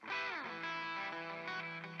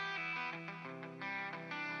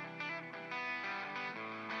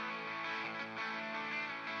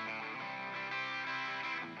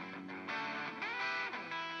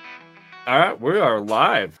All right, we are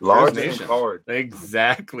live. Grizz Large and Nation. empowered.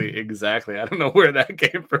 Exactly. I don't know where that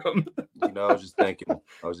came from. I was just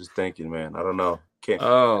thinking. Man. I don't know.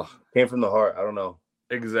 Oh, Came from the heart. I don't know.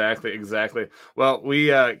 exactly. Well,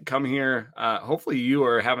 we come here. Hopefully, you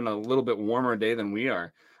are having a little bit warmer day than we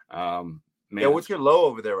are. Yeah, Man, what's your low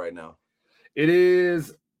over there right now? it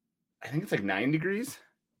is. I think it's like 9 degrees,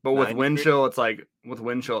 but with 90 wind degrees? chill, it's like like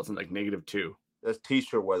 -2. That's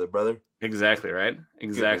t-shirt weather, brother. Exactly right.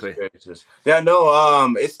 Goodness Exactly. gracious. Yeah,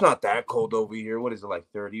 no, it's not that cold over here. What is it, like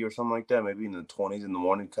 30 or something like that? Maybe in the 20s in the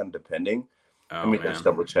morning, kind of depending. Let Oh me just man.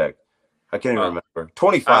 double check. I can't even Well, remember.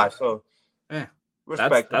 25, so eh, that's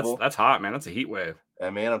respectable. that's hot, man. That's a heat wave. Yeah,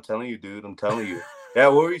 man, I'm telling you, dude. I'm telling you. Yeah,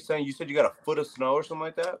 what were you saying? You said you got a foot of snow or something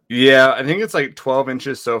like that? Yeah, I think it's like 12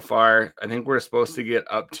 inches so far. I think we're supposed to get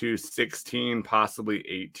up to 16, possibly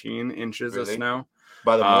 18 inches of Really? snow.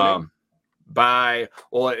 By the morning? Um,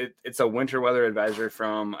 it's a winter weather advisory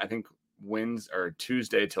from I think winds or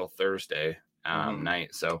Tuesday till Thursday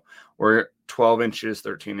night. So we're 12 inches,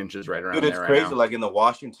 13 inches right Dude, around it's there right crazy. now. Like in the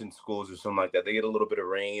Washington schools or something like that, they get a little bit of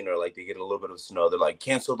rain or like they get a little bit of snow. They're like,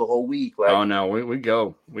 cancel the whole week. Oh Like, no, we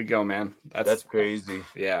go, man. that's crazy.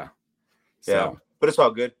 Yeah. Yeah, So but it's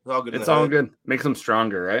all good. It's all good in the it's all hood. good. Makes them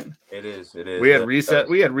stronger, right? It is. It We is. had reset.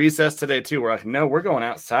 We had recess today too. We're like, no, we're going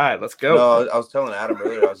outside. Let's go. No, I was telling Adam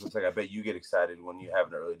earlier. I was just like, I bet you get excited when you have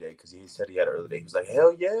an early day because he said he had an early day. He was like,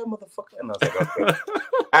 hell yeah, motherfucker. And I was like, okay.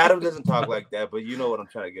 Adam doesn't talk like that, but you know what I'm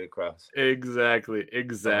trying to get across. Exactly.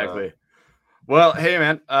 Well, hey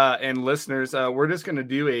man, and listeners, we're just gonna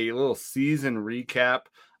do a little season recap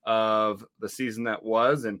of the season that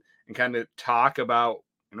was, and kind of talk about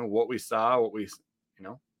what we saw,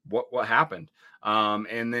 what happened,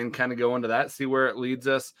 and then kind of go into that, see where it leads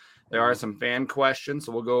us. There are some fan questions,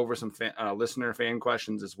 so we'll go over some listener fan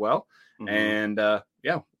questions as well, and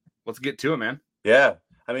yeah, let's get to it, man. Yeah.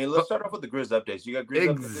 I mean, let's start off with the Grizz updates. You got Grizz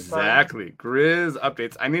updates this time? Exactly. Grizz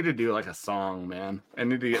updates. I need to do like a song, man. I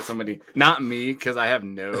need to get somebody, not me, because I have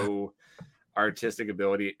no artistic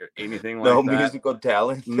ability or anything like No that. musical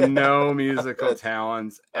talent. No musical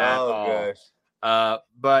talents at all. Gosh.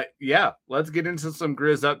 But yeah, let's get into some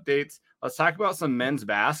Grizz updates. Let's talk about some men's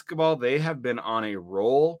basketball. They have been on a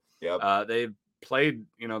roll. Yep. They've played,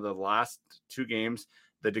 the last two games,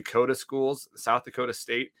 the Dakota schools, South Dakota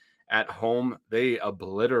State at home. They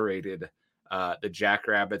obliterated the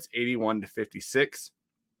Jackrabbits 81-56.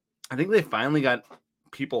 I think they finally got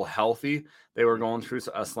people healthy. They were going through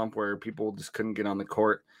a slump where people just couldn't get on the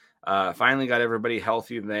court. Finally got everybody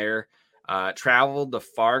healthy there. Traveled to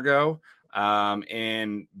Fargo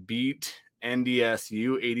and beat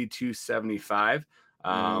NDSU 82-75.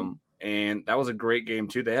 And that was a great game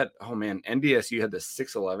too. They had, NDSU had the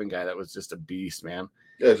 6'11" guy that was just a beast, man.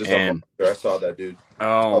 Yeah, just a monster. I saw that dude.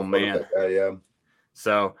 Oh man. That guy, yeah.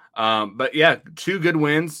 So, but yeah, two good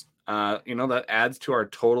wins. That adds to our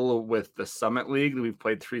total with the Summit League. We've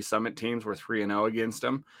played 3 Summit teams. We're 3-0 against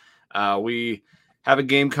them. We have a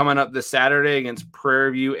game coming up this Saturday against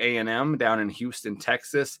Prairie View A&M down in Houston,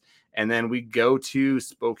 Texas. And then we go to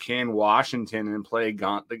Spokane, Washington, and play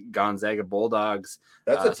the Gonzaga Bulldogs.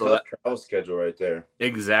 That's a tough travel schedule right there.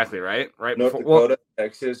 Exactly, right? North Dakota,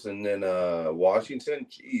 Texas, and then Washington.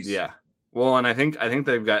 Jeez. Yeah. Well, and I think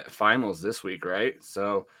they've got finals this week, right?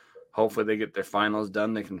 So hopefully they get their finals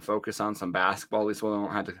done. They can focus on some basketball. At least we don't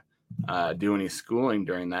have to do any schooling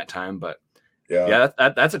during that time. But yeah,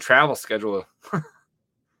 that's a travel schedule.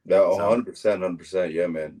 Yeah, 100%. Yeah,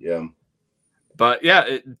 man. Yeah. But yeah,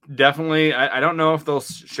 it definitely. I don't know if they'll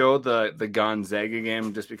show the Gonzaga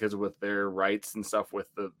game just because with their rights and stuff with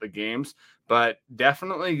the games. But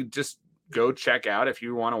definitely just go check out if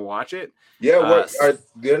you want to watch it. Yeah,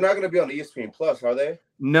 they're not going to be on ESPN Plus, are they?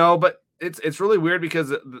 No, but it's really weird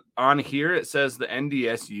because on here it says the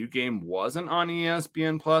NDSU game wasn't on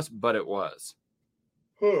ESPN Plus, but it was.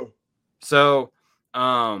 So,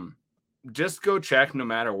 just go check no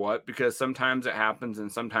matter what, because sometimes it happens and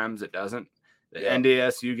sometimes it doesn't. The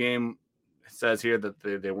NDSU game says here that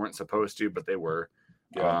they weren't supposed to, but they were.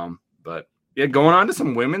 Yeah. But yeah, going on to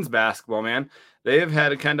some women's basketball, man. They have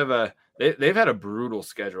had they've had a brutal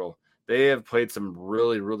schedule. They have played some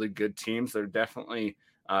really, really good teams. They're definitely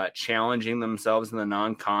challenging themselves in the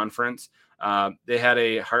non-conference. They had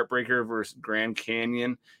a heartbreaker versus Grand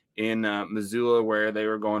Canyon in Missoula where they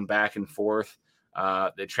were going back and forth.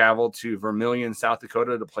 They traveled to Vermilion, South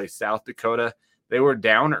Dakota to play South Dakota. They were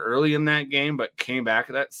down early in that game, but came back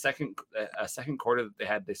at that second quarter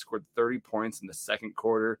that they scored 30 points in the second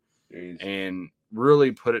quarter. Jeez. And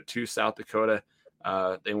really put it to South Dakota.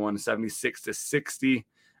 They won 76-60.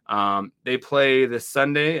 They play this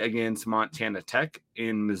Sunday against Montana Tech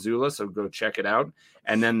in Missoula, so go check it out.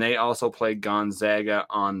 And then they also play Gonzaga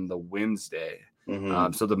on the Wednesday.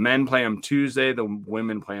 So the men play them Tuesday, the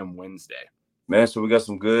women play them Wednesday. Man, so we got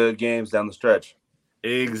some good games down the stretch.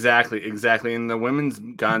 Exactly. And the women's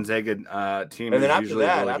Gonzaga team and then is after usually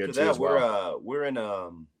that, really after good that, too as well. we're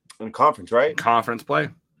in conference, right? Conference play.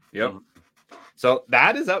 Yep. So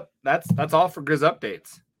that is up. That's all for Grizz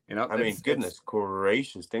updates. You know, I mean, goodness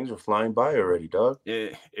gracious, things are flying by already, dog.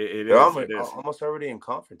 It is. Almost already in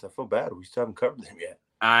conference. I feel bad. We still haven't covered them yet.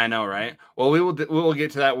 I know, right? Well, we will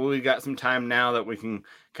get to that. We got some time now that we can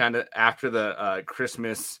kind of after the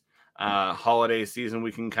Christmas holiday season,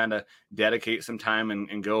 we can kind of dedicate some time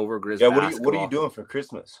and go over Grizz. Yeah, what are you doing for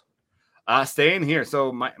Christmas? Staying here.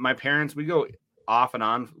 So my parents, we go off and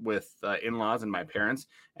on with in-laws and my parents,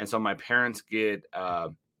 and so my parents get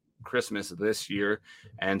Christmas this year,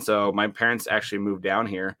 and so my parents actually moved down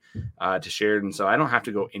here to Sheridan, so I don't have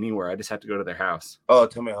to go anywhere. I just have to go to their house. Oh,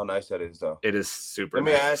 tell me how nice that is, though. It is super. Let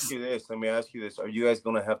me nice. ask you this: are you guys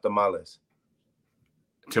gonna have tamales?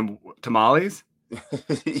 Tamales?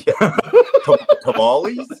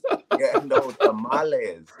 Tamales? Yeah, no,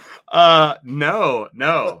 tamales. No.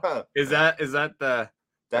 Is that the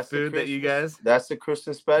that's food that you guys? That's the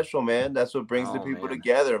Christmas special, man. That's what brings the people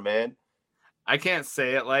together, man. I can't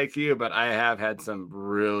say it like you, but I have had some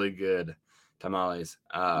really good tamales.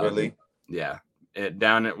 Really? Yeah.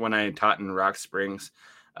 When I taught in Rock Springs,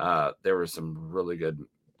 there were some really good,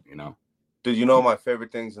 you know. Dude, you know my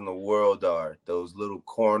favorite things in the world are those little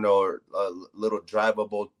corner, little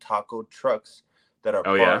drivable taco trucks that are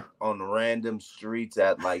parked on random streets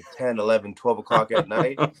at like 10, 11, 12 o'clock at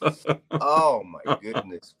night. Oh, my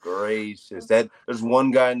goodness gracious. There's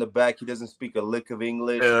one guy in the back. He doesn't speak a lick of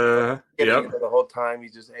English. The whole time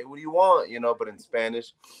he's just, hey, what do you want? You know, but in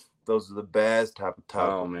Spanish, those are the best type of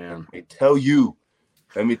tacos. Oh, man.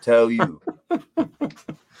 Let me tell you.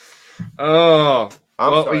 Oh,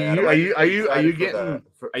 I'm sorry, are you getting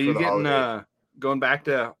going back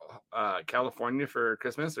to California for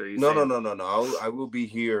Christmas, or No. I will be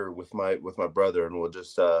here with my brother, and we'll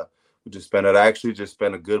just spend it. I actually just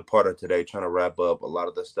spent a good part of today trying to wrap up a lot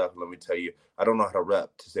of the stuff. Let me tell you, I don't know how to wrap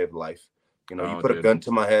to save life. You know, you put a gun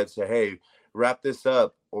to my head, say, hey, wrap this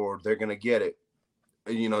up, or they're gonna get it.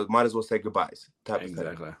 You know, might as well say goodbyes. Type of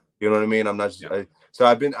thing. You know what I mean? I'm not. So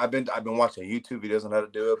I've been watching YouTube videos on how to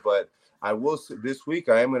do it, but I will this week.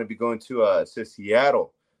 I am going to be going to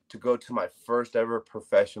Seattle to go to my first ever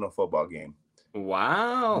professional football game.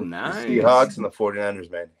 Wow, nice. The Seahawks and the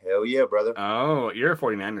 49ers, man. Hell yeah, brother. Oh, you're a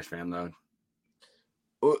 49ers fan, though.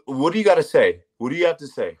 What do you got to say? What do you have to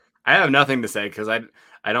say? I have nothing to say because I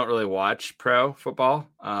don't really watch pro football.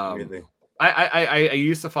 Really? I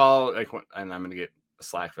used to follow, like, and I'm going to get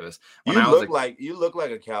slack for this. You look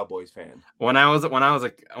like a Cowboys fan. When I was a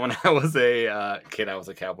kid, I was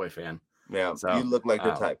a Cowboy fan. Yeah, so you look like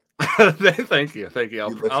the type. Thank you.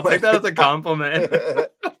 I'll take that as a compliment.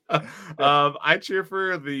 I cheer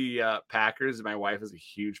for the Packers. My wife is a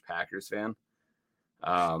huge Packers fan.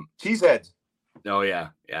 Cheeseheads. Oh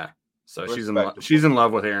yeah. So she's in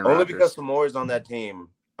love with Aaron Only Rodgers. because Samore is on that team,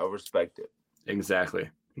 I respect it. Exactly.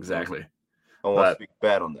 I won't speak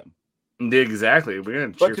bad on them. Exactly. We're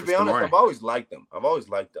gonna. But to be honest, I've always liked them.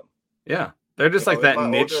 Yeah, they're just like that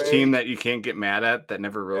niche team that you can't get mad at that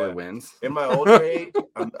never really wins. In my older age,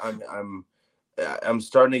 I'm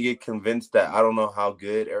starting to get convinced that I don't know how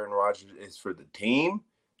good Aaron Rodgers is for the team.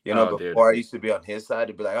 You know, before I used to be on his side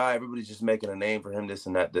to be like, everybody's just making a name for him, this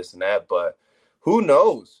and that. But who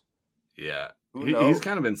knows? Yeah, he's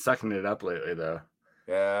kind of been sucking it up lately, though.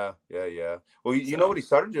 Yeah. Well, you know what he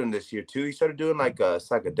started doing this year too? He started doing like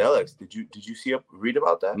psychedelics. Did you read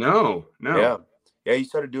about that? No. Yeah. He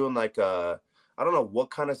started doing like I don't know what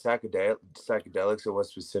kind of psychedelics it was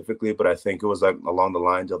specifically, but I think it was like along the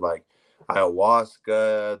lines of like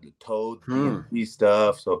ayahuasca, the toad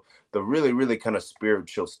stuff. So the really, really kind of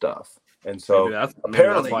spiritual stuff. And so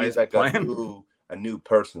apparently he's like a new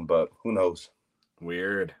person, but who knows?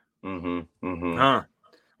 Weird. Huh. I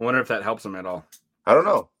wonder if that helps him at all. I don't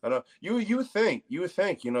know. You would think, you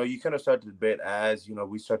know, you kind of start to debate as, you know,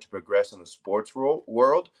 we start to progress in the sports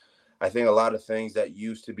world. I think a lot of things that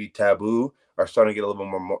used to be taboo are starting to get a little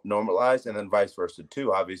bit more normalized, and then vice versa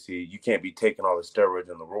too. Obviously, you can't be taking all the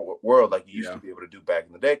steroids in the world like you used to be able to do back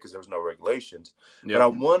in the day because there was no regulations. Yep. But I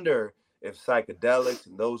wonder if psychedelics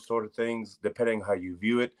and those sort of things, depending on how you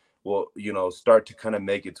view it, will, you know, start to kind of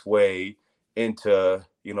make its way into,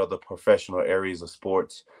 you know, the professional areas of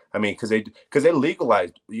sports. I mean, because they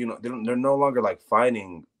legalized, you know, they're no longer like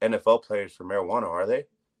fining NFL players for marijuana, are they?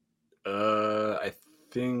 I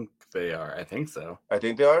think they are. I think so. I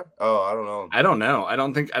think they are. Oh, I don't know. I don't know. I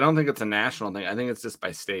don't think it's a national thing. I think it's just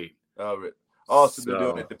by state. So they're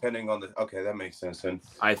doing it depending on the. Okay, that makes sense. And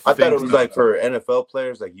I thought it was so. like for NFL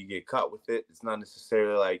players, like you get caught with it. It's not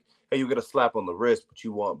necessarily like, hey, you get a slap on the wrist, but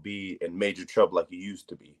you won't be in major trouble like you used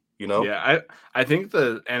to be. You know? Yeah, I think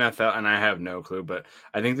the NFL, and I have no clue, but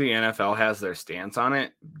I think the NFL has their stance on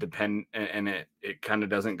it. And it kind of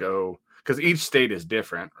doesn't go, because each state is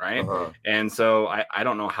different, right? And so I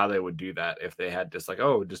don't know how they would do that if they had just like,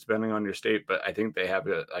 oh, just depending on your state. But I think they have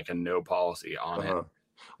a no policy on it.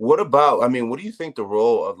 What about? I mean, what do you think the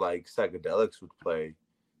role of like psychedelics would play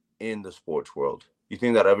in the sports world? You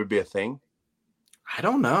think that'd ever be a thing? I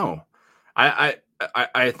don't know.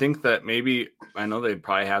 I think that maybe, I know they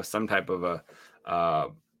probably have some type of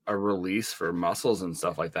a release for muscles and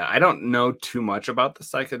stuff like that. I don't know too much about the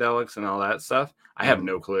psychedelics and all that stuff. I have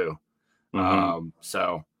no clue.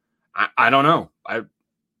 So I don't know. I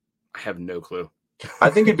have no clue.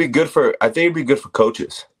 I think it'd be good for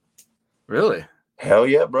coaches. Really? Hell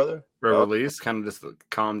yeah, brother. Release, kind of just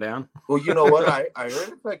calm down. Well, you know what? I heard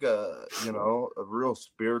it's like a real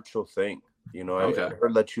spiritual thing. You know, I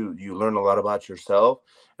heard that you learn a lot about yourself,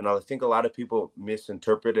 and I think a lot of people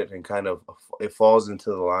misinterpret it, and kind of it falls into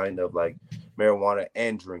the line of like marijuana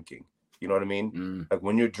and drinking. You know what I mean? Like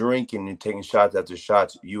when you're drinking and taking shots after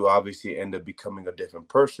shots, you obviously end up becoming a different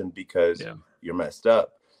person because you're messed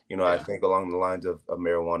up. You know, I think along the lines of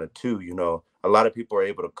marijuana too. You know, a lot of people are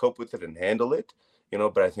able to cope with it and handle it. You know,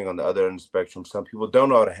 but I think on the other end of the spectrum, some people don't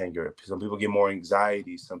know how to handle it. Some people get more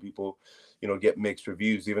anxiety. Some people, get mixed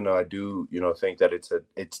reviews, even though I do, think that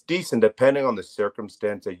it's decent depending on the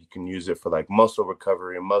circumstance, that you can use it for like muscle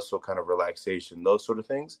recovery and muscle kind of relaxation, those sort of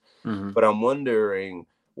things. But I'm wondering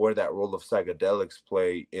where that role of psychedelics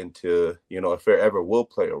play into, if it ever will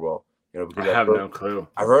play a role. Because I have no clue.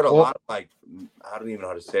 I heard a lot of like, I don't even know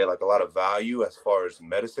how to say it, like a lot of value as far as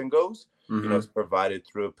medicine goes, it's provided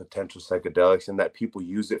through potential psychedelics, and that people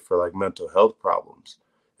use it for like mental health problems.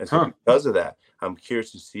 And so because of that, I'm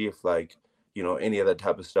curious to see if like, any of that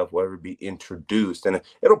type of stuff will ever be introduced. And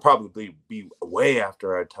it'll probably be way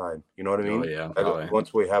after our time. You know what I mean? Oh, yeah. Like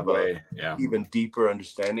once we have a even deeper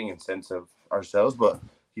understanding and sense of ourselves, but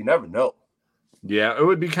you never know. Yeah, it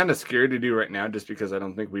would be kind of scary to do right now, just because I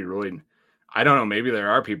don't think we really, I don't know, maybe there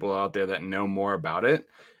are people out there that know more about it.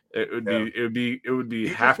 It would be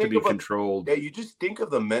have to be controlled. Yeah, you just think of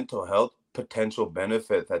the mental health potential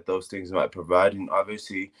benefit that those things might provide. And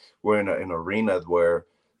obviously we're in an arena where,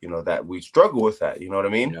 that we struggle with that, you know what I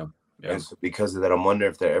mean? Yeah. And so because of that, I'm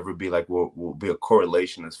wondering if there ever be like, will be a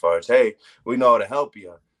correlation as far as, hey, we know how to help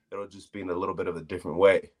you. It'll just be in a little bit of a different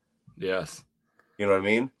way. Yes. You know what I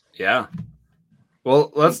mean? Yeah.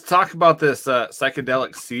 Well, let's talk about this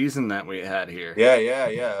psychedelic season that we had here.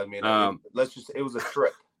 Yeah. I mean, it was a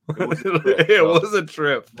trip. It was a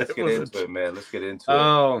trip. Let's get into it, man. Let's get into it.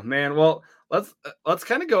 Oh, man. Well, let's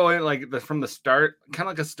kind of go in like from the start, kind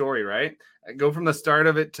of like a story, right? Go from the start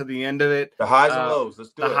of it to the end of it. The highs and lows. Let's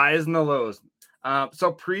do it. The highs and the lows.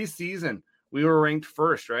 So preseason, we were ranked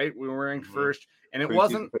first, right? We were ranked first, and it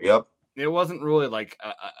wasn't. Yep. It wasn't really like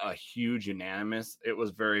a huge unanimous. It was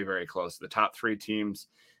very, very close. The top three teams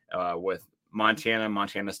with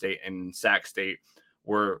Montana State, and Sac State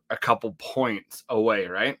were a couple points away,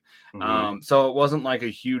 right? So it wasn't like a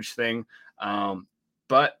huge thing.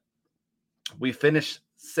 But we finished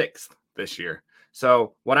 6th this year.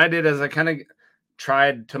 So what I did is I kind of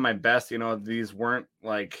tried to my best. These weren't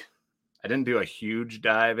like, I didn't do a huge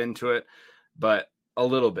dive into it, but a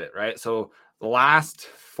little bit, right? So the last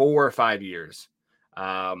 4 or 5 years,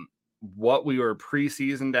 what we were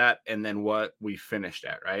preseasoned at, and then what we finished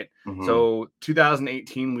at, right? So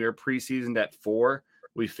 2018, we were preseasoned at 4.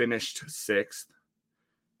 We finished 6th.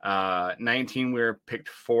 19, we were picked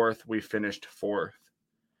 4th. We finished 4th.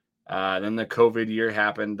 Then the COVID year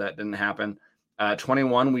happened. That didn't happen.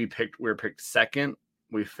 21, we were picked 2nd.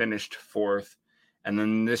 We finished 4th. And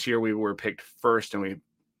then this year we were picked 1st, and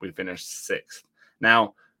we finished 6th.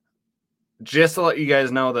 Now, just to let you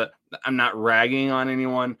guys know that I'm not ragging on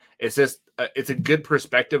anyone. It's just, it's a good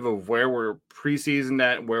perspective of where we're preseasoned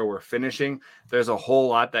at, where we're finishing. There's a whole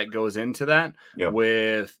lot that goes into that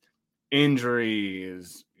with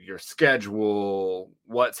injuries, your schedule,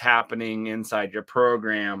 what's happening inside your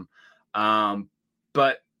program.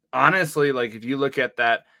 But honestly, like if you look at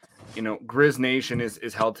that, Grizz Nation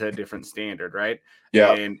is held to a different standard, right?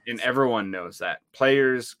 Yeah. And everyone knows that.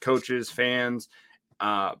 Players, coaches, fans,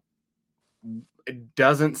 it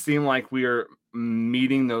doesn't seem like we are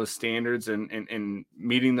meeting those standards and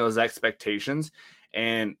meeting those expectations.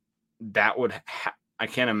 And that would, I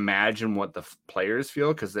can't imagine what the players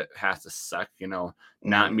feel, because it has to suck,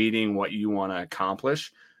 not meeting what you want to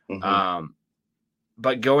accomplish.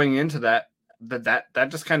 But going into that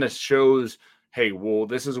just kind of shows, hey, well,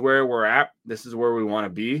 this is where we're at. This is where we want to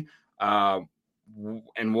be. And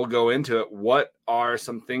we'll go into it. What are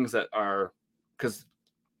some things that are, because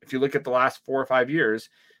if you look at the last 4 or 5 years,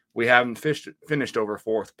 we haven't finished over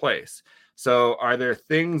 4th place. So are there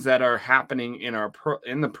things that are happening in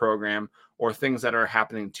the program, or things that are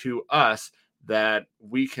happening to us that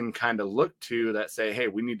we can kind of look to that say, hey,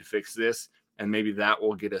 we need to fix this, and maybe that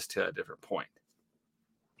will get us to a different point?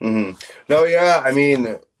 No, yeah, I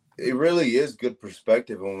mean, it really is good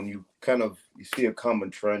perspective. And when you see a common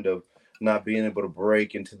trend of not being able to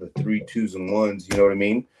break into the 3 2s and 1s, you know what I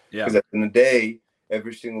mean? Yeah. Because at the end of the day,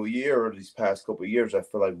 every single year, or these past couple of years, I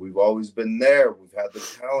feel like we've always been there. We've had the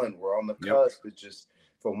talent. We're on the cusp. It's just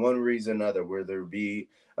for one reason or another, whether it be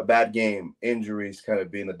a bad game, injuries kind of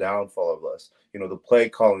being the downfall of us, the play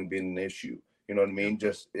calling being an issue. You know what I mean?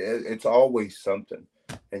 Just it's always something.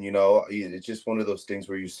 And, it's just one of those things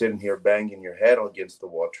where you're sitting here banging your head against the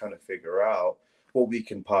wall trying to figure out what we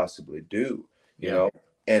can possibly do, you know?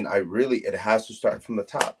 And it has to start from the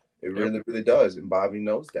top. It really, really does. And Bobby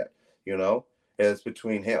knows that, It's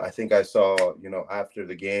between him. I think I saw, after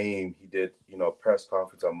the game, he did, a press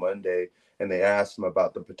conference on Monday, and they asked him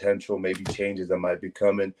about the potential maybe changes that might be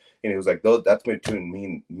coming. And he was like, that's between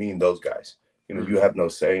me and those guys. You have no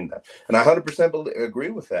say in that. And I 100% agree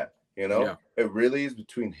with that. It really is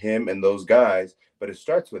between him and those guys, but it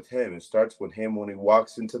starts with him. It starts with him when he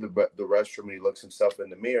walks into the restroom and he looks himself in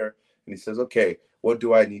the mirror and he says, okay, what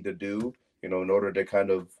do I need to do, in order to kind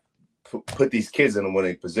of put these kids in a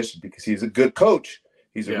winning position? Because he's a good coach.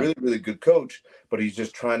 He's a really, really good coach, but he's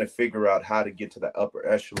just trying to figure out how to get to the upper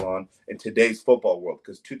echelon in today's football world,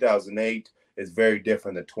 because 2008 is very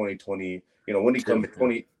different than 2020. When he come in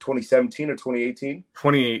 2017 or 2018?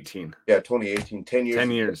 2018. Yeah, 2018. 10 years.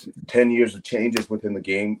 10 years. 10 years of changes within the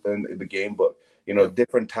game and the game book.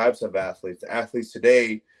 Different types of athletes. The athletes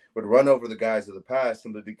today would run over the guys of the past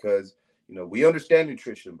simply because, we understand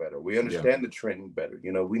nutrition better. We understand the training better.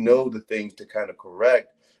 We know the things to kind of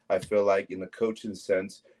correct. I feel like in the coaching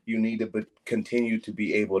sense, you need to continue to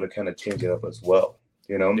be able to kind of change it up as well.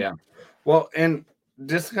 Yeah. Well, and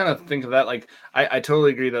just kind of think of that. Like, I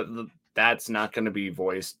totally agree that that's not going to be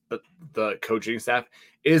voiced. The coaching staff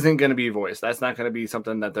isn't going to be voiced. That's not going to be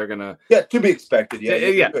something that they're going to. Yeah, to be expected.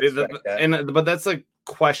 Yeah. But that's a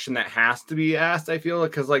question that has to be asked, I feel,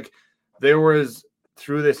 because like there was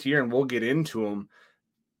through this year, and we'll get into them,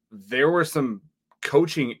 there were some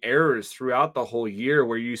coaching errors throughout the whole year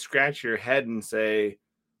where you scratch your head and say,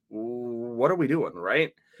 what are we doing?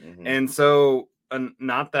 Right. And so,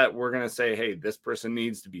 not that we're going to say, hey, this person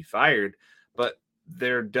needs to be fired, but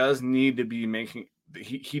there does need to be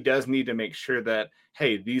he does need to make sure that,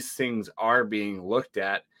 hey, these things are being looked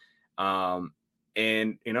at. And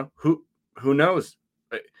who knows?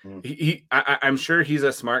 I'm sure he's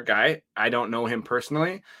a smart guy. I don't know him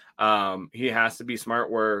personally. He has to be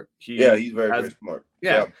smart where he's very, very smart.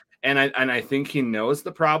 Yeah. And I think he knows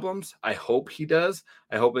the problems. I hope he does.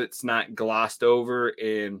 I hope it's not glossed over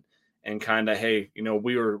and kind of, hey,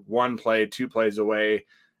 we were 1 play, 2 plays away,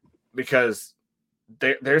 because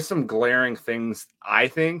there's some glaring things, I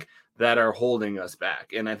think, that are holding us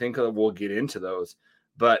back. And I think we'll get into those.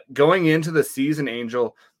 But going into the season,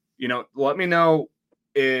 Angel, let me know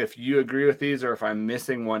if you agree with these or if I'm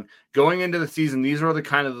missing one. Going into the season, these were the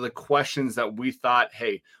kind of the questions that we thought,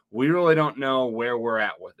 hey, we really don't know where we're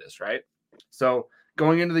at with this, right? So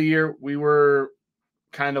going into the year, we were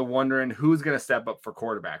kind of wondering who's going to step up for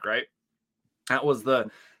quarterback, right? That was the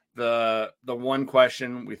one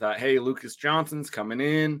question. We thought, hey, Lucas Johnson's coming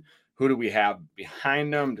in. Who do we have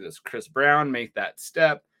behind him? Does Chris Brown make that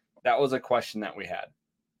step? That was a question that we had.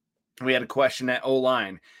 We had a question at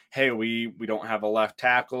O-line. Hey, we don't have a left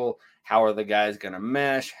tackle. How are the guys going to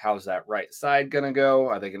mesh? How's that right side going to go?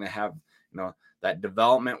 Are they going to have, that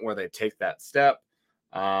development where they take that step?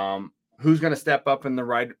 Who's going to step up in the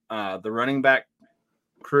running back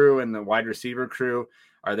crew and the wide receiver crew?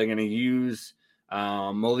 Are they going to use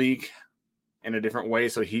Malik in a different way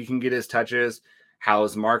so he can get his touches? How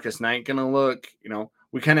is Marcus Knight going to look?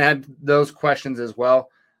 We kind of had those questions as well.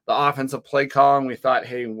 The offensive play calling, we thought,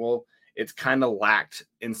 hey, well, it's kind of lacked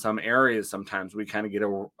in some areas. Sometimes we kind of get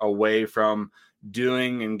away from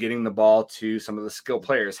doing and getting the ball to some of the skill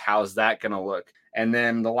players. How's that going to look? And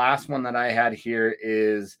then the last one that I had here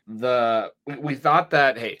is we thought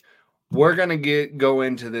that, hey, we're going to go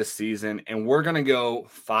into this season and we're going to go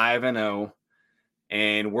 5-0,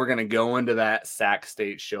 and we're going to go into that Sac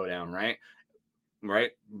State showdown, right?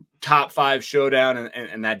 right? Top 5 showdown,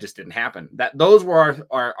 and that just didn't happen. Those were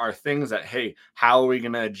our things that, hey, how are we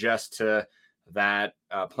going to adjust to that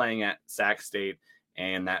playing at Sac State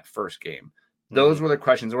and that first game? Those were the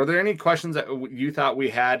questions. Were there any questions that you thought we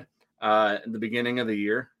had at the beginning of the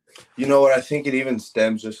year? You know what? I think it even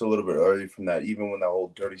stems just a little bit early from that, even when that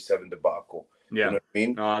whole 37 debacle. Yeah. You know what I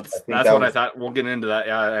mean? That's what I thought. We'll get into that.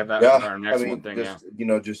 Yeah, I have that our next one thing. Just,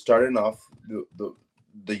 just starting off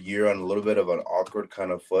the year on a little bit of an awkward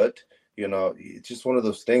kind of foot, it's just one of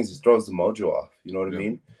those things. It throws the mojo off. You know what I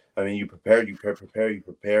mean? I mean, you prepare,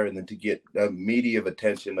 and then to get media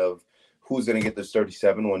attention of who's going to get this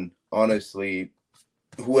 37 when honestly,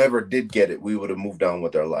 whoever did get it, we would have moved on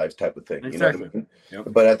with our lives type of thing. Exactly. You know what I mean?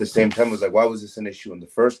 Yep. But at the same time, it was like, why was this an issue in the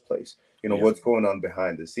first place? What's going on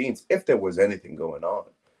behind the scenes, if there was anything going on,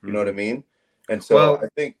 you know what I mean? And so I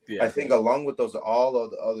think along with all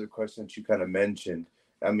of the other questions you kind of mentioned,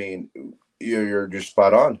 I mean, you're just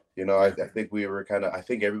spot on. I think I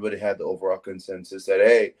think everybody had the overall consensus that,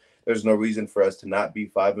 hey, there's no reason for us to not be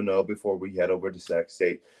 5-0 before we head over to Sac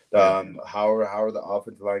State. How are the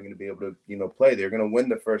offensive line going to be able to, play? They're going to win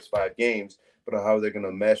the first 5 games, but how are they going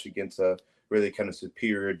to mesh against a really kind of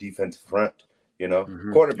superior defensive front?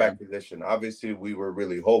 Quarterback position. Obviously, we were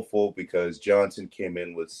really hopeful because Johnson came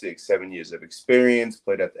in with 6-7 years of experience,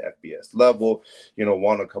 played at the FBS level,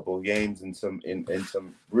 won a couple of games in some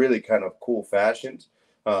really kind of cool fashions.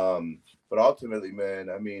 But ultimately, man,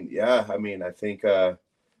 I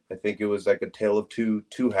think it was like a tale of two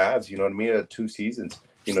halves. You know what I mean? 2 seasons.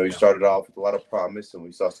 You started off with a lot of promise, and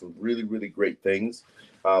we saw some really, really great things.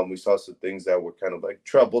 We saw some things that were kind of like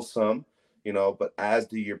troublesome. But as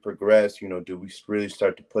the year progressed, do we really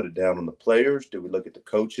start to put it down on the players? Do we look at the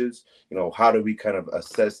coaches? How do we kind of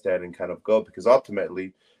assess that and kind of go? Because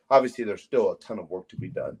ultimately, obviously, there's still a ton of work to be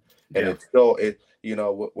done. And it's still,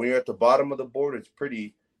 when you're at the bottom of the board, it's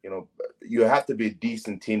pretty, you have to be a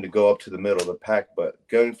decent team to go up to the middle of the pack. But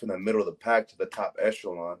going from the middle of the pack to the top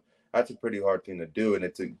echelon, that's a pretty hard thing to do. And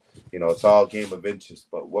it's all a game of inches.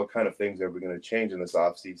 But what kind of things are we going to change in this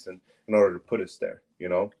offseason in order to put us there?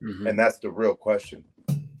 And that's the real question.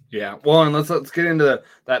 Yeah. Well, and let's get into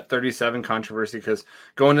that 37 controversy, because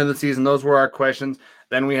going into the season, those were our questions.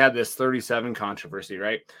 Then we had this 37 controversy,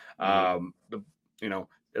 right? It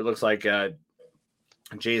looks like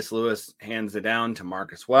Jace Lewis hands it down to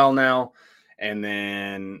Marcus Well now. And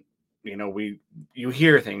then, you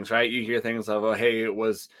hear things, right? You hear things of, oh, hey, it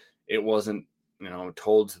wasn't,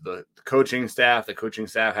 told to the coaching staff. The coaching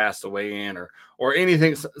staff has to weigh in or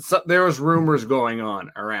anything. So there was rumors going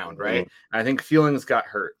on around, right? I think feelings got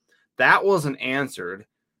hurt. That wasn't answered.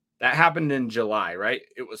 That happened in July, right?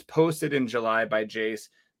 It was posted in July by Jace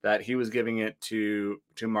that he was giving it to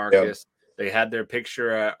Marcus. They had their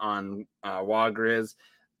picture on WaGriz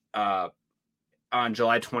on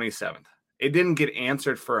July 27th. It didn't get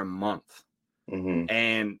answered for a month.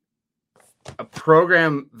 And a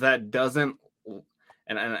program that doesn't,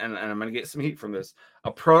 and I'm going to get some heat from this,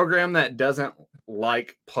 a program that doesn't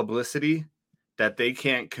like publicity that they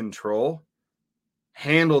can't control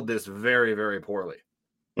handled this very, very poorly.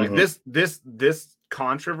 Like this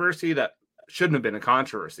controversy that shouldn't have been a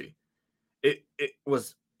controversy. It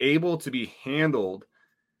was able to be handled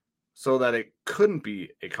so that it couldn't be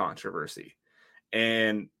a controversy.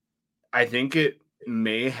 And I think it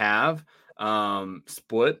may have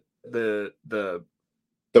split the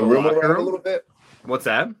room around a little bit. What's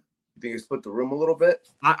that? You think it split the room a little bit?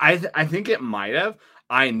 I think it might have.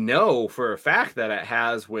 I know for a fact that it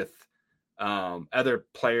has with other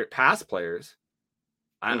past players.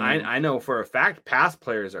 I know for a fact past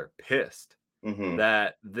players are pissed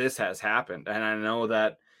that this has happened, and I know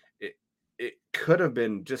that it could have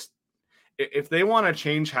been just, if they want to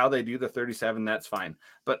change how they do the 37, that's fine,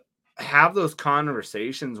 but have those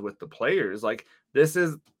conversations with the players. Like, this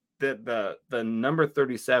is the number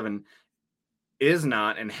 37 is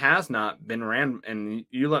not and has not been ran, and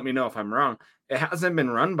you let me know if I'm wrong, it hasn't been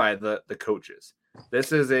run by the coaches.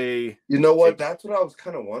 This is that's what I was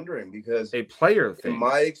kind of wondering, because a player thing. In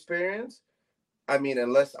my experience, I mean,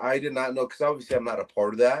 unless I did not know, because obviously I'm not a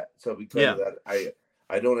part of that, so because of that,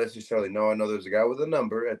 I don't necessarily know. I know there's a guy with a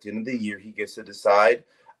number. At the end of the year, he gets to decide.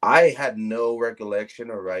 I had no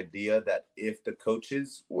recollection or idea that if the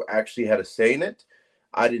coaches actually had a say in it.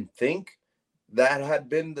 I didn't think that had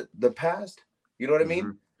been the past. You know what I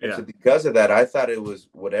mean? And so because of that, I thought it was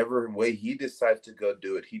whatever way he decides to go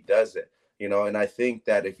do it, he does it. And I think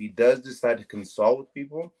that if he does decide to consult with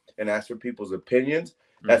people and ask for people's opinions,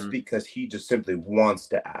 that's because he just simply wants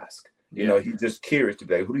to ask. He's just curious to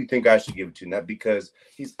be like, who do you think I should give it to? Not because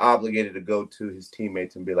he's obligated to go to his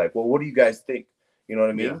teammates and be like, well, what do you guys think? You know what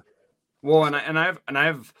I mean? Well, and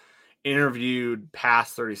I've interviewed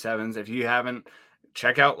past 37s. If you haven't,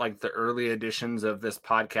 check out like the early editions of this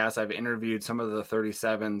podcast. I've interviewed some of the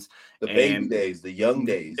 37s, The baby and days, the young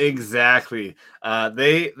days. exactly.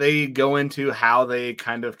 They go into how they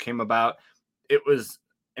kind of came about. It was,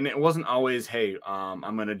 and it wasn't always, hey,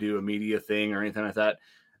 I'm going to do a media thing or anything like that.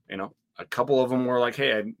 A couple of them were like,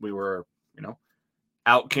 hey, we were,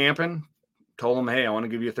 out camping. Told them, hey, I want to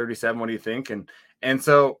give you a 37. What do you think? And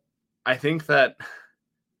so I think that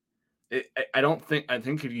I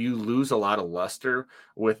think if you lose a lot of luster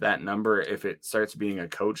with that number, if it starts being a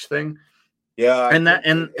coach thing, Yeah, I and that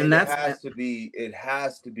think and it that's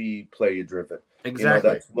has to be player driven.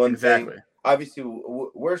 exactly, That's one thing. exactly. Obviously,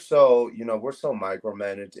 we're so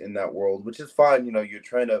micromanaged in that world, which is fine. You're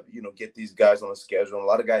trying to get these guys on a schedule. And a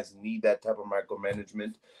lot of guys need that type of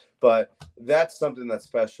micromanagement, but that's something that's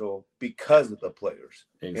special because of the players.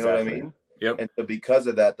 Exactly. You know what I mean? Yep. And so because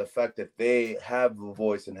of that, the fact that they have the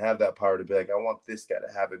voice and have that power to be like, I want this guy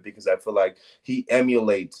to have it because I feel like he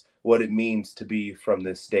emulates what it means to be from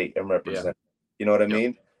this state and represent. Yeah. You know what I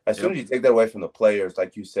mean? As soon as you take that away from the players,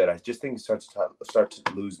 like you said, I just think it starts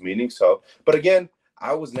to lose meaning. So, but again,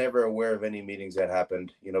 I was never aware of any meetings that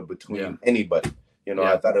happened, between anybody.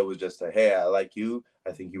 I thought it was just hey, I like you.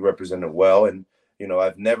 I think you represent it well. And,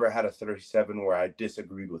 I've never had a 37 where I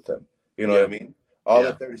disagreed with them. You know what I mean? All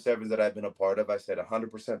the 37s that I've been a part of, I said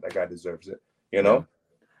 100% that guy deserves it,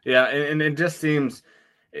 Yeah. And it just seems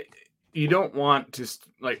you don't want to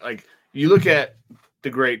like you look at the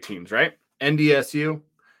great teams, right? NDSU,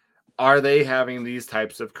 are they having these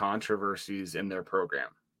types of controversies in their program,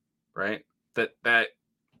 right? That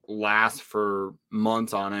last for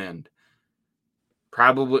months on end.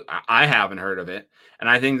 Probably, I haven't heard of it, and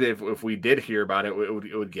I think that if we did hear about it,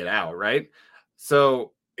 it would get out, right?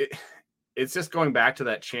 So it's just going back to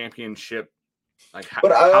that championship,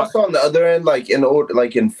 But I also, on the other end,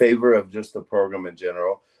 in favor of just the program in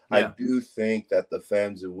general, I do think that the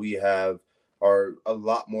fans that we have are a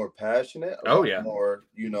lot more passionate, a lot more,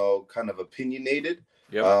 kind of opinionated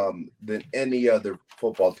than any other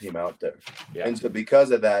football team out there. Yeah. And so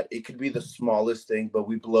because of that, it could be the smallest thing, but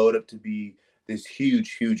we blow it up to be this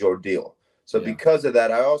huge, huge ordeal. So because of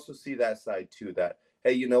that, I also see that side too, that,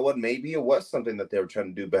 hey, you know what? Maybe it was something that they were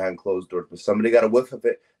trying to do behind closed doors, but somebody got a whiff of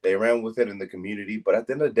it. They ran with it in the community. But at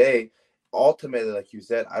the end of the day, ultimately, like you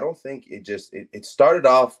said, I don't think it started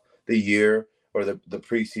off the year or the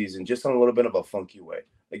preseason just on a little bit of a funky way.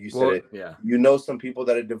 Like you said, some people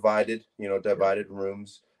that are divided,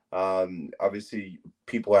 rooms. Obviously,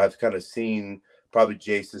 people have kind of seen probably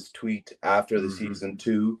Jace's tweet after the season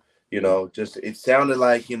too. Just it sounded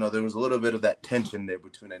like, there was a little bit of that tension there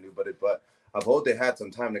between anybody. But I hope they had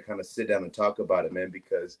some time to kind of sit down and talk about it, man,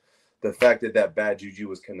 because the fact that bad juju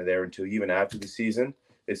was kind of there until even after the season,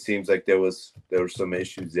 it seems like there were some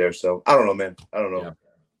issues there. So I don't know, man. I don't know.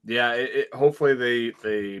 Yeah. Hopefully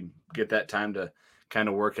they get that time to kind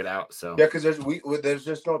of work it out. So because there's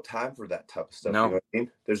just no time for that type of stuff. No. You know what I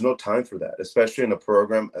mean? There's no time for that, especially in a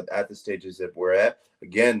program at the stages that we're at.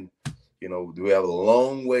 Again, we have a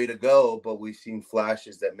long way to go, but we've seen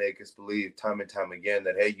flashes that make us believe time and time again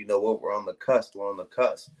that, hey, you know what, we're on the cusp,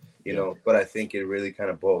 but I think it really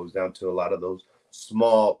kind of boils down to a lot of those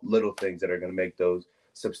small little things that are going to make those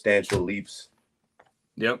substantial leaps.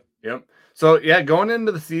 Yep. So going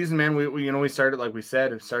into the season, man, we started, like we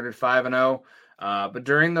said, it started 5-0. But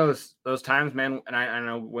during those times, man, and I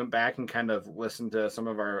know went back and kind of listened to some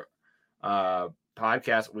of our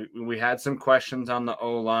podcast, we had some questions on the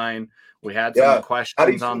O-line. We had some questions. How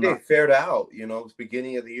do you think they fared out,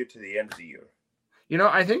 beginning of the year to the end of the year?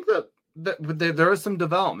 I think that there was some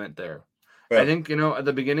development there. Yeah. I think, at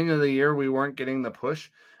the beginning of the year, we weren't getting the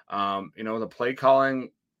push. The play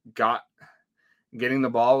calling getting the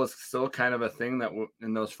ball was still kind of a thing that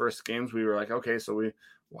in those first games, we were like, okay, so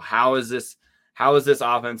how is this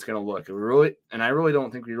offense going to look? I really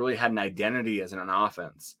don't think we really had an identity as an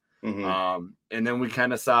offense. Mm-hmm. And then we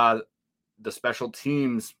kind of saw the special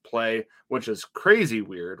teams play, which is crazy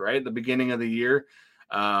weird, right? At the beginning of the year,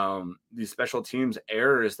 these special teams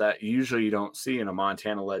errors that usually you don't see in a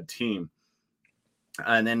Montana-led team.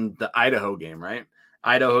 And then the Idaho game, right?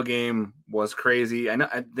 Idaho game was crazy. I know.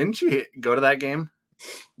 Didn't you go to that game?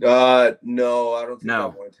 No, I don't think I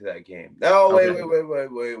went to that game. No, wait.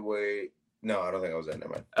 No, I don't think I was in there,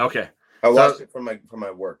 man. Okay. I watched it from my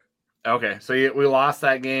work. Okay, so we lost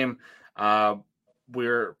that game. We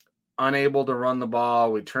were unable to run the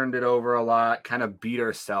ball. We turned it over a lot, kind of beat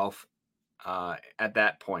ourselves at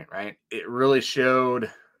that point, right? It really showed,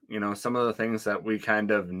 some of the things that we kind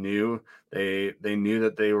of knew. They knew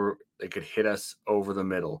that they could hit us over the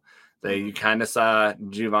middle. You kind of saw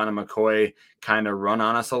Giovanni McCoy kind of run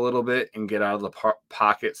on us a little bit and get out of the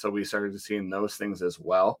pocket. So we started seeing those things as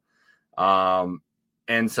well.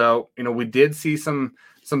 And so, we did see some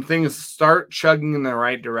things start chugging in the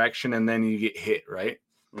right direction, and then you get hit, right?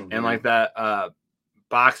 Mm-hmm. And like that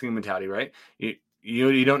boxing mentality, right?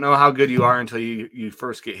 You don't know how good you are until you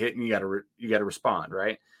first get hit, and you gotta respond,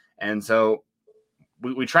 right? And so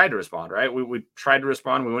we tried to respond, right? We tried to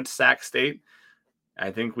respond. We went to Sac State.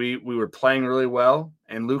 I think we were playing really well,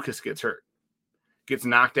 and Lucas gets hurt, gets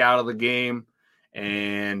knocked out of the game,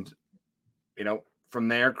 and from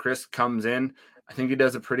there Chris comes in. I think he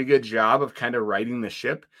does a pretty good job of kind of righting the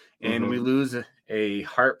ship, and we lose a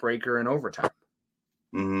heartbreaker in overtime.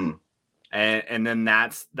 Mm-hmm. And then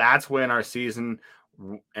that's when our season,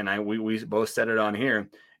 and we both said it on here,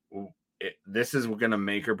 this is going to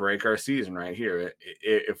make or break our season right here.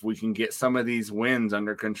 If we can get some of these wins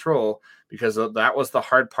under control, because that was the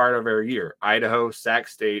hard part of our year. Idaho, Sac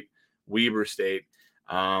State, Weber State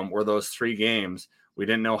were those 3 games. We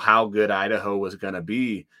didn't know how good Idaho was going to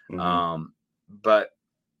be. Mm-hmm. But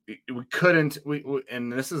we couldn't. And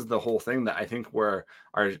this is the whole thing that I think where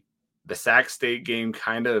the Sac State game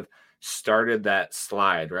kind of started that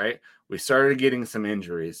slide, right? We started getting some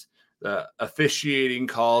injuries. The officiating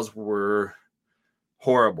calls were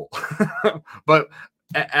horrible, but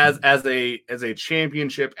as a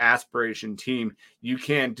championship aspiration team, you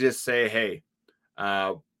can't just say, "Hey,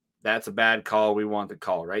 that's a bad call. We want the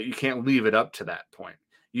call," right? You can't leave it up to that point.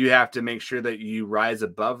 You have to make sure that you rise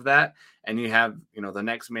above that, and you have, the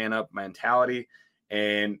next man up mentality.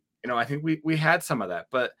 And, I think we had some of that,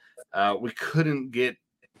 but we couldn't get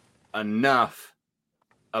enough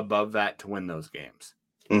above that to win those games.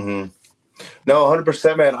 Mm-hmm. No,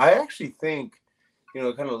 100%, man. I actually think, kind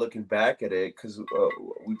of looking back at it, because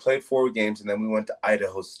we played 4 games and then we went to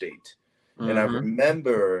Idaho State. Mm-hmm. And I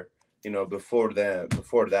remember, before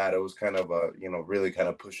that, it was kind of a, really kind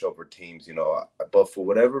of pushover teams, but for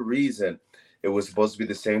whatever reason, it was supposed to be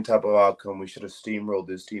the same type of outcome. We should have steamrolled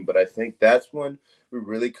this team. But I think that's when we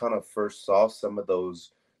really kind of first saw some of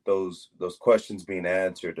those questions being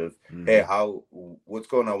answered of, mm-hmm. Hey, what's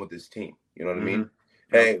going on with this team? You know what mm-hmm. I mean?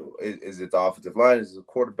 Hey, is it the offensive line? Is it the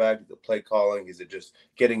quarterback? Is it the play calling? Is it just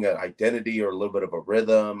getting an identity or a little bit of a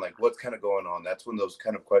rhythm? Like, what's kind of going on? That's when those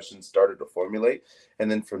kind of questions started to formulate.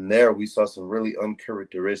 And then from there, we saw some really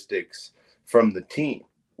uncharacteristics from the team,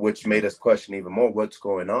 which made us question even more what's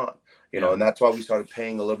going on. And that's why we started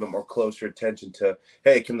paying a little bit more closer attention to,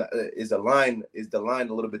 hey, is the line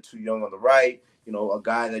a little bit too young on the right? A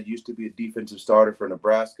guy that used to be a defensive starter for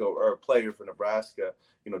Nebraska or a player for Nebraska,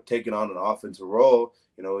 taking on an offensive role,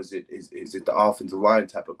 is it the offensive line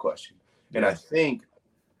type of question? Yeah. And I think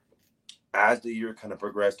as the year kind of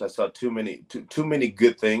progressed, I saw too many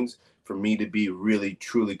good things for me to be really,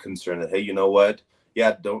 truly concerned that, hey, you know what?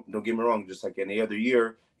 Yeah, don't get me wrong. Just like any other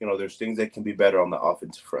year, there's things that can be better on the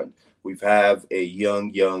offensive front. We have a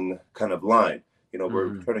young kind of line. Mm-hmm.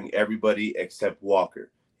 We're turning everybody except Walker.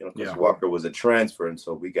 Because Walker was a transfer, and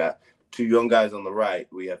so we got 2 young guys on the right.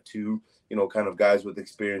 We have 2, kind of guys with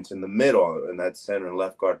experience in the middle, in that center and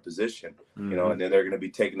left guard position, mm-hmm. And then they're going to be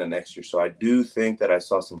taking the next year. So I do think that I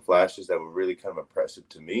saw some flashes that were really kind of impressive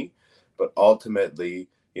to me. But ultimately,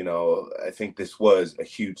 I think this was a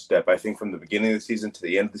huge step. I think from the beginning of the season to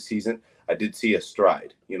the end of the season, I did see a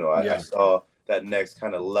stride. I saw that next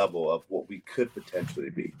kind of level of what we could potentially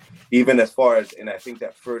be, even as far as, and I think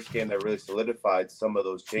that first game that really solidified some of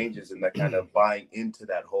those changes and that kind of buying into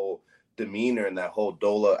that whole demeanor and that whole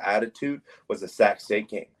Dola attitude was the Sac State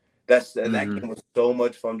game. That game was so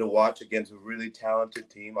much fun to watch against a really talented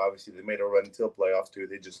team. Obviously, they made a run until playoffs too.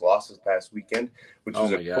 They just lost this past weekend, which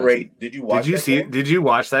was great. Did you watch? Did you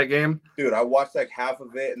watch that game? Dude, I watched like half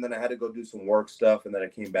of it, and then I had to go do some work stuff, and then I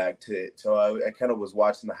came back to it. So I kind of was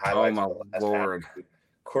watching the highlights. Oh my Lord!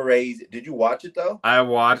 Crazy. Did you watch it though? I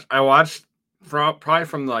watched probably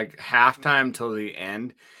from like halftime till the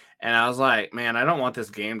end, and I was like, man, I don't want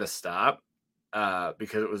this game to stop.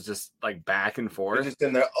 Because it was just like back and forth. They're just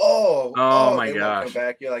in there. Oh my gosh! Come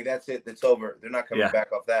back. You're like, that's it. That's over. They're not coming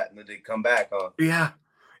back off that, and then they come back. Huh? Yeah.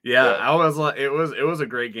 I was like, it was a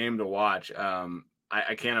great game to watch.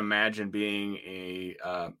 I can't imagine being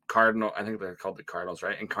a Cardinal. I think they're called the Cardinals,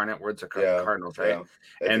 right? Incarnate Words are Cardinals, right?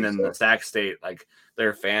 Yeah, and then the Sac State, like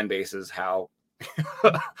their fan bases, how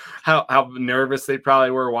nervous they probably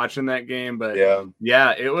were watching that game, but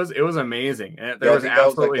it was amazing. There was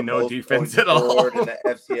absolutely no defense at all in the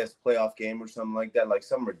FCS playoff game or something like that, like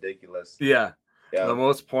something ridiculous. Yeah, the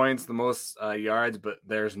most points, the most yards, but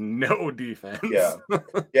there's no defense. Yeah.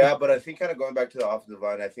 Yeah, but I think kind of going back to the offensive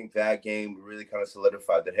line, I think that game really kind of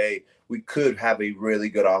solidified that, hey, we could have a really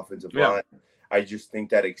good offensive line. I just think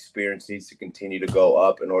that experience needs to continue to go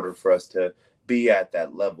up in order for us to be at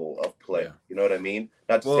that level of play. You know what I mean?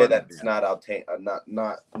 Not to say that it's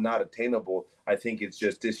not attainable. I think it's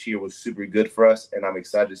just this year was super good for us, and I'm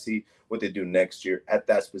excited to see what they do next year at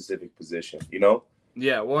that specific position, you know?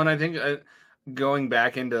 Yeah, well, and I think going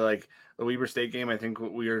back into like the Weber State game, I think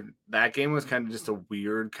that game was kind of just a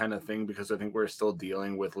weird kind of thing because I think we're still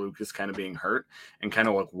dealing with Lucas kind of being hurt and kind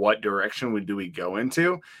of like what direction do we go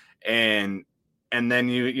into, and then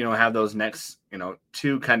you have those next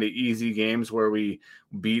two kind of easy games where we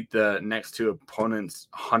beat the next two opponents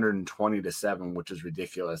 120-7, which is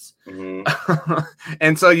ridiculous.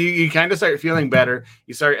 And so you kind of start feeling better.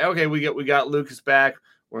 You start, okay, we got Lucas back.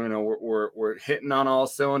 We're hitting on all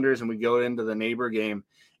cylinders, and we go into the neighbor game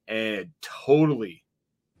and totally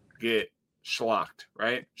get shellacked,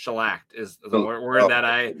 right? Shellacked is the word that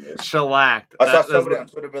I shellacked. I saw somebody on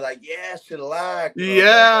Twitter be like, "Yeah, shellacked."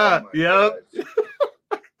 Yeah, yep.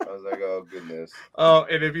 I was like, "Oh goodness." Oh,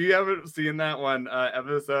 and if you haven't seen that one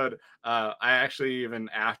episode, I actually even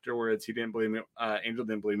afterwards he didn't believe me. Angel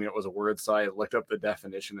didn't believe me it was a word, so I looked up the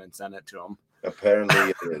definition and sent it to him. Apparently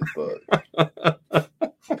it is, but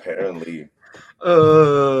apparently.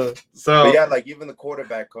 But yeah, like even the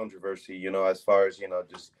quarterback controversy, as far as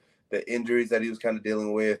just the injuries that he was kind of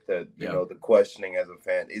dealing with, the questioning as a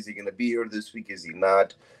fan, is he going to be here this week? Is he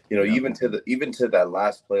not? Even to that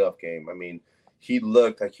last playoff game, I mean, he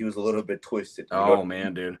looked like he was a little bit twisted.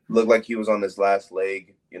 Man, dude, looked like he was on his last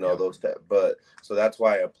leg. Those that, but so that's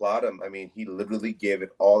why I applaud him. I mean, he literally gave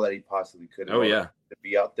it all that he possibly could. To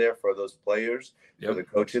be out there for those players, for the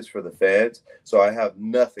coaches, for the fans. So I have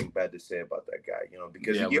nothing bad to say about that guy.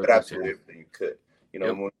 Because he gave it absolutely everything he could.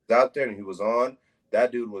 When he was out there and he was on,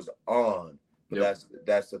 that dude was on. But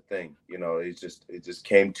that's the thing. It just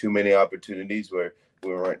came too many opportunities where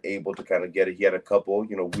we weren't able to kind of get it. He had a couple,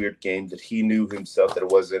 weird games that he knew himself that it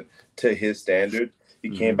wasn't to his standard. He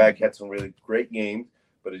came back, had some really great games,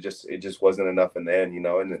 but it just wasn't enough in the end,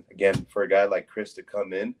 And again, for a guy like Chris to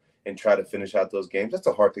come in and try to finish out those games, that's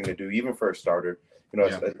a hard thing to do, even for a starter,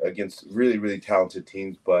 against really, really talented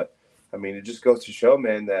teams. But I mean, it just goes to show,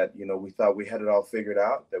 man, that, we thought we had it all figured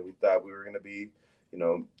out, that we thought we were going to be,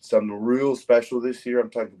 something real special this year. I'm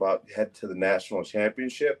talking about head to the national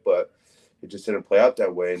championship, but it just didn't play out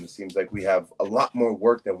that way. And it seems like we have a lot more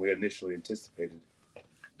work than we initially anticipated.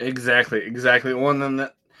 Exactly. Well, and then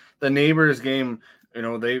the neighbors game,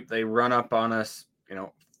 they run up on us,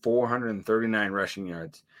 439 rushing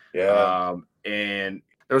yards. Yeah. And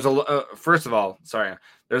there was first of all,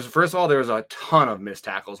 there was a ton of missed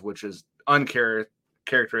tackles, which is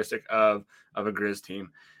uncharacteristic of a Grizz team.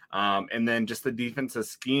 And then just the defensive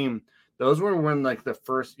scheme, those were when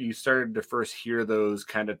you started to first hear those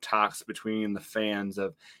kind of talks between the fans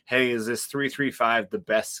of, hey, is this 3-3-5 the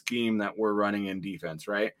best scheme that we're running in defense,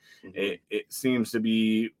 right? It seems to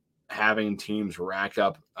be having teams rack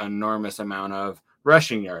up an enormous amount of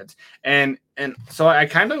rushing yards. And so I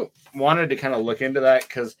kind of wanted to kind of look into that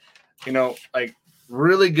because,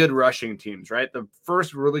 really good rushing teams, right? The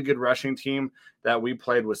first really good rushing team that we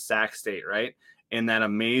played was Sac State, right? In that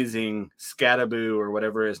amazing Scattaboo or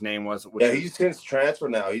whatever his name was. He's since transfer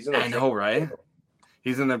now. He's in. I know, right?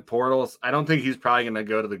 He's in the portals. I don't think he's probably going to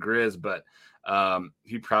go to the Grizz, but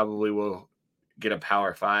he probably will get a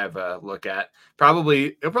Power 5 look at. He'll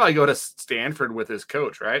probably go to Stanford with his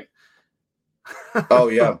coach, right? Oh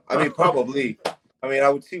yeah, I mean probably. I mean, I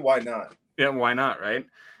would see why not. Yeah, why not, right?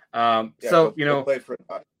 So play for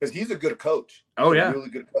because he's a good coach. He's a really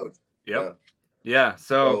good coach. Yep. Yeah.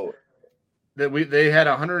 So they had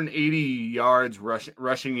 180 yards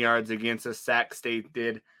rushing yards against us. Sac State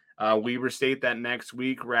did. Weber State that next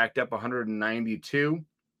week racked up 192,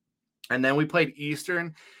 and then we played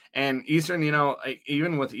Eastern. And Eastern,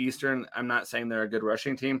 even with Eastern, I'm not saying they're a good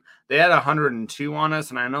rushing team. They had 102 on us,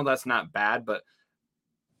 and I know that's not bad, but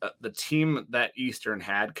the team that Eastern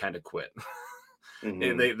had kind of quit.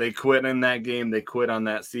 They quit in that game. They quit on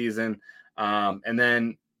that season. And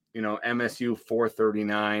then, MSU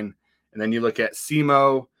 439. And then you look at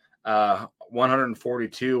SEMO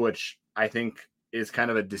 142, which I think is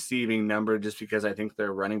kind of a deceiving number just because I think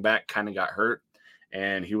their running back kind of got hurt,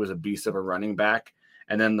 and he was a beast of a running back.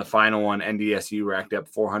 And then the final one, NDSU racked up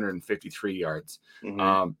 453 yards.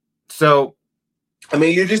 So, I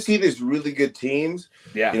mean, you just see these really good teams.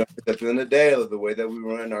 Yeah. At the end of the day, the way that we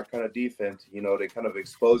run our kind of defense, they kind of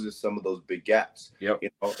exposes some of those big gaps. Yep.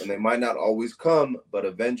 And they might not always come, but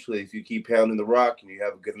eventually, if you keep pounding the rock and you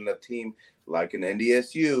have a good enough team, like an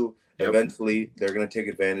NDSU, Yep. eventually they're going to take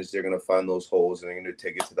advantage. They're going to find those holes and they're going to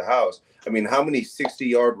take it to the house. I mean, how many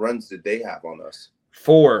 60-yard runs did they have on us?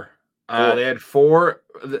 4. Four. They had 4.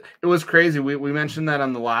 It was crazy. We mentioned that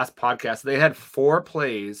on the last podcast. They had 4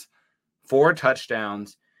 plays, 4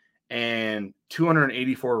 touchdowns, and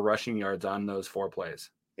 284 rushing yards on those 4 plays.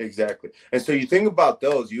 Exactly. And so you think about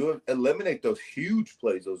those, you eliminate those huge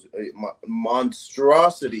plays, those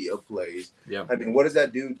monstrosity of plays. Yeah. I mean, what does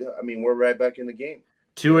that do? I mean, we're right back in the game.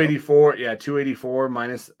 284. Yeah, 284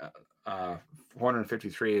 minus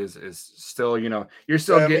 453 is still, you're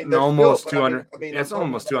still getting almost 200. It's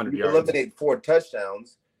almost 200 yards. Eliminate 4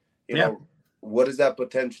 touchdowns. You know, what does that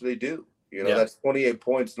potentially do? That's 28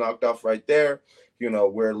 points knocked off right there.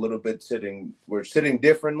 We're a little bit we're sitting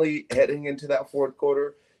differently heading into that fourth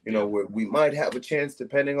quarter. We might have a chance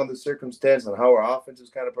depending on the circumstance and how our offense is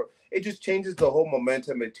kind of. It just changes the whole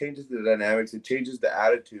momentum. It changes the dynamics. It changes the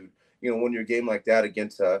attitude. When you're a game like that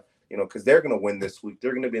against because they're going to win this week.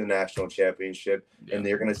 They're going to be in the national championship, and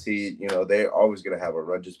they're going to see, they're always going to have a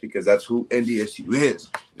run just because that's who NDSU is.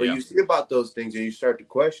 But you see about those things and you start to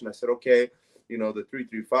question. I said, okay, the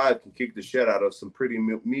 3-3-5 can kick the shit out of some pretty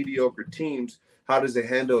mediocre teams. How does it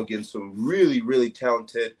handle against some really, really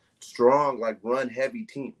talented, strong, like run-heavy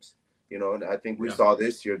teams? And I think we saw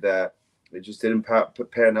this year that it just didn't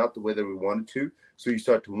pan out the way that we wanted to. So you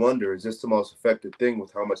start to wonder, is this the most effective thing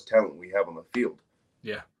with how much talent we have on the field?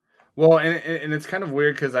 Yeah. Well, and it's kind of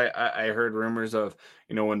weird because I heard rumors of,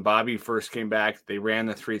 when Bobby first came back, they ran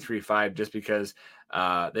the 3-3-5 just because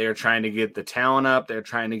they are trying to get the talent up. They're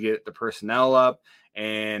trying to get the personnel up,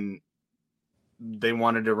 and they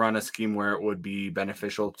wanted to run a scheme where it would be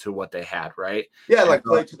beneficial to what they had, right? Yeah, like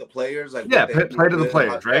play to the players. Like play to the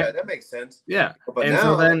players, right? Yeah, that makes sense. Yeah. But and now,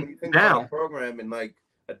 so then, when you think about a program and like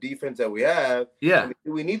a defense that we have, do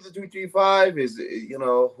we need the 3-3-5? Is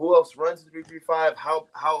who else runs the 3-3-5?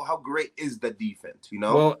 How great is the defense?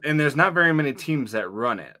 Well, and there's not very many teams that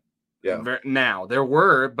run it. Yeah. Now there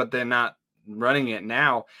were, but they're not running it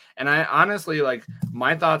now. And I honestly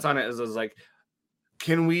my thoughts on it is like,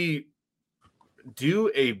 can we do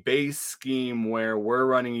a base scheme where we're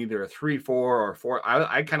running either a 3-4 or 4?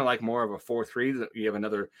 I kind of like more of a 4-3 that you have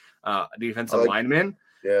another defensive lineman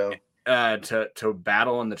to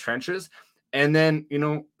battle in the trenches, and then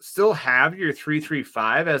still have your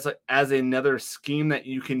 3-3-5 as another scheme that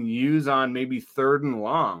you can use on maybe 3rd and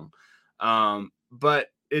long, but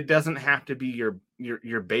it doesn't have to be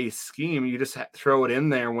your base scheme. You just throw it in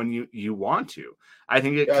there when you want to. I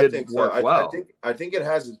think it could work well. I think it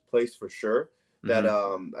has its place for sure. That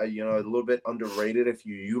a little bit underrated if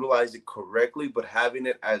you utilize it correctly, but having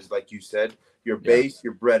it as, like you said, your base,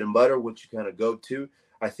 your bread and butter, what you kind of go to.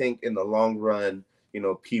 I think in the long run,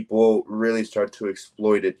 people really start to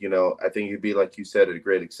exploit it. I think it'd be, like you said, a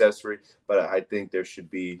great accessory, but I think there should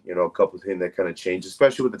be, a couple of things that kind of change,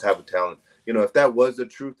 especially with the type of talent. If that was the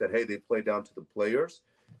truth that, hey, they play down to the players,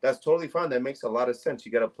 that's totally fine. That makes a lot of sense.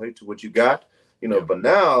 You got to play to what you got, but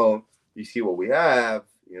now you see what we have,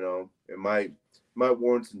 it might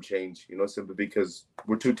warrant some change, simply because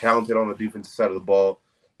we're too talented on the defensive side of the ball,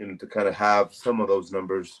 to kind of have some of those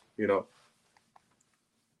numbers,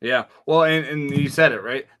 Yeah. Well, and you said it,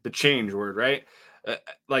 right? The change word, right?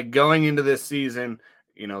 Like going into this season,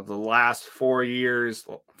 the last 4 years,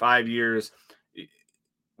 5 years,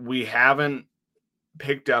 we haven't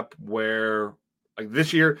picked up where, like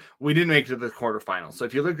this year, we didn't make it to the quarterfinals. So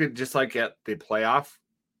if you look at at the playoff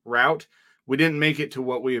route, we didn't make it to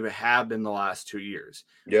what we've had in the last 2 years.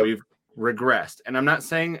 Yep. We've regressed. And I'm not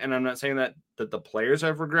saying that the players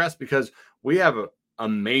have regressed, because we have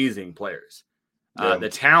amazing players. The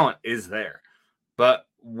talent is there, but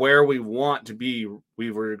where we want to be,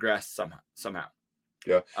 we've regressed somehow.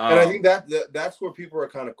 Yeah. And I think that's where people are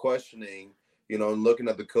kind of questioning, and looking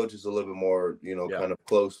at the coaches a little bit more, kind of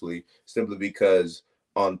closely, simply because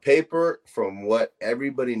on paper, from what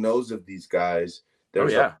everybody knows of these guys,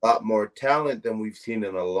 there's a lot more talent than we've seen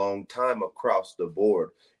in a long time across the board.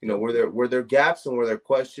 Were there gaps and were there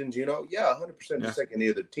questions? 100% just like any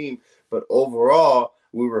other team. But overall,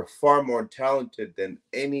 we were far more talented than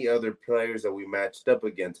any other players that we matched up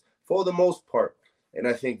against for the most part. And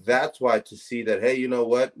I think that's why, to see that, hey, you know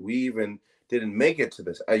what, we even didn't make it to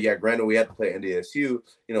this. Granted, we had to play NDSU,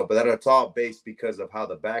 but that's all based because of how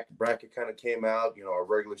the back bracket kind of came out, our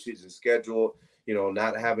regular season schedule,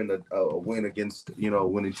 not having a win against,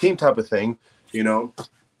 winning team type of thing,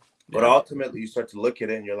 But ultimately, you start to look at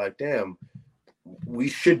it and you're like, damn, we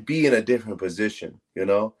should be in a different position,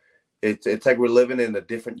 It's like we're living in a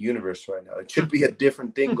different universe right now. It should be a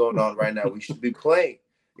different thing going on right now. We should be playing.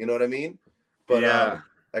 You know what I mean? But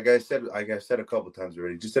like I said a couple of times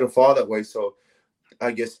already, just didn't fall that way. So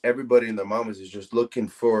I guess everybody and their mamas is just looking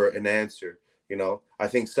for an answer. You know, I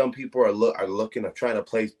think some people are looking at trying to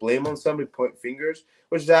place blame on somebody, point fingers,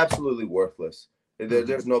 which is absolutely worthless.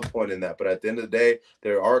 There's no point in that. But at the end of the day,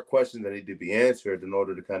 there are questions that need to be answered in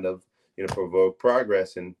order to kind of, you know, provoke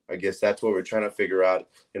progress. And I guess that's what we're trying to figure out.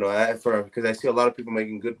 You know, because I see a lot of people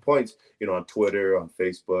making good points, you know, on Twitter, on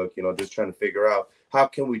Facebook, you know, just trying to figure out how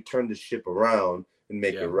can we turn the ship around and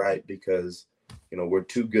make it right, because, you know, we're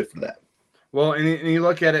too good for that. Well, and you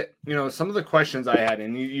look at it, you know, some of the questions I had,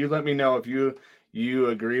 and you let me know if you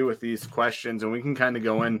agree with these questions, and we can kind of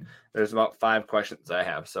go in. There's about 5 questions I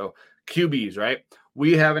have. So QBs, right?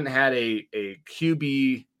 We haven't had a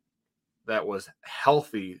QB that was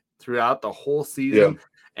healthy throughout the whole season.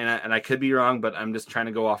 Yeah. And I could be wrong, but I'm just trying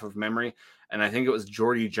to go off of memory. And I think it was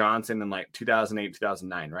Jordy Johnson in like 2008,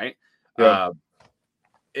 2009, right? Yeah.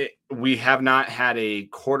 We have not had a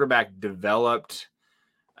quarterback developed,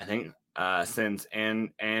 I think, since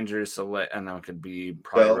Andrew Select, and I could be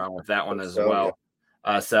probably wrong with that one as well.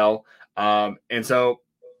 Sell. And so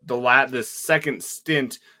the second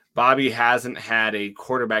stint, Bobby hasn't had a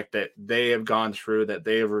quarterback that they have gone through, that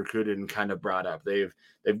they have recruited and kind of brought up. They've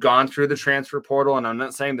gone through the transfer portal, and I'm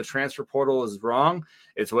not saying the transfer portal is wrong.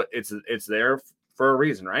 It's there for a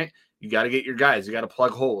reason, right? You got to get your guys. You got to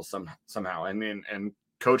plug holes somehow. And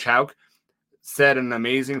Coach Hauck said an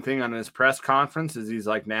amazing thing on his press conference. Is he's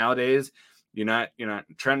like, nowadays you're not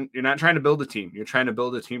trying to build a team. You're trying to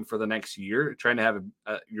build a team for the next year. You're trying to have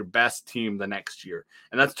your best team the next year,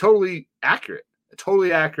 and that's totally accurate. A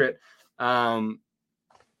totally accurate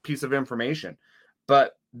piece of information.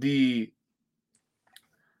 But the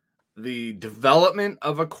development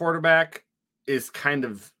of a quarterback is kind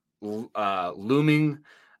of looming.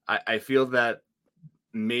 I feel that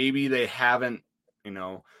maybe they haven't,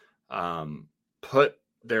 put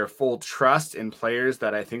their full trust in players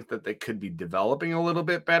that I think that they could be developing a little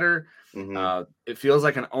bit better. Mm-hmm. It feels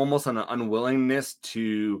like almost an unwillingness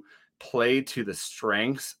to play to the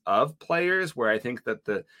strengths of players, where I think that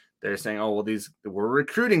they're saying, oh, well, we're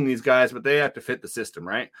recruiting these guys, but they have to fit the system,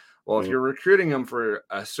 right? Well, if you're recruiting them for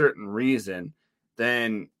a certain reason,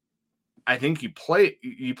 then I think you play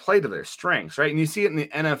to their strengths, right? And you see it in the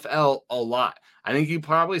NFL a lot. I think you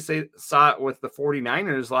probably saw it with the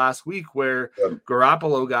 49ers last week, where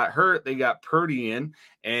Garoppolo got hurt. They got Purdy in,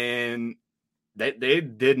 and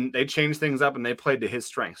they changed things up and they played to his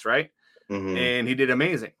strengths, right? Mm-hmm. And he did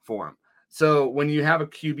amazing for him. So when you have a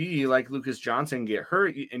QB like Lucas Johnson get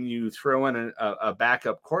hurt and you throw in a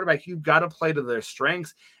backup quarterback, you've got to play to their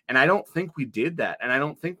strengths. And I don't think we did that. And I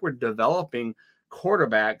don't think we're developing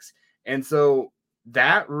quarterbacks. And so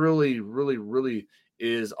that really, really, really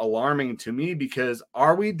is alarming to me, because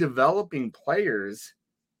are we developing players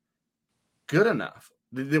good enough?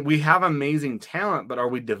 We have amazing talent, but are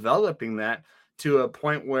we developing that to a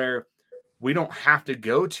point where we don't have to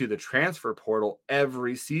go to the transfer portal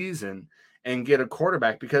every season and get a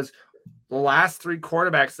quarterback? Because the last 3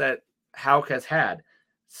 quarterbacks that Hauck has had,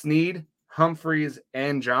 Snead, Humphreys,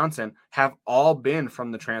 and Johnson, have all been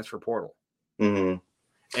from the transfer portal. Mm-hmm.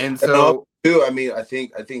 And so, too, I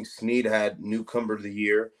think Snead had newcomer of the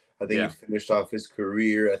year. I think he finished off his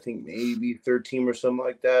career, I think maybe third team or something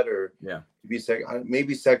like that, or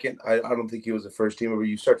maybe second. I don't think he was a first teamer. But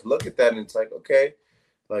you start to look at that, and it's like, okay,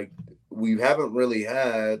 like we haven't really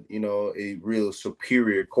had, a real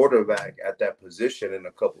superior quarterback at that position in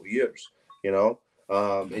a couple of years,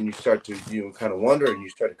 and you start to kind of wonder, and you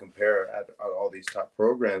start to compare at all these top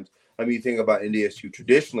programs. I mean, you think about NDSU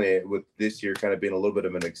traditionally, with this year kind of being a little bit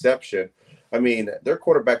of an exception. I mean, their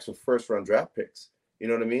quarterbacks were first-round draft picks. You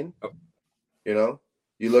know what I mean? Oh.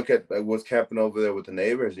 You look at what's happening over there with the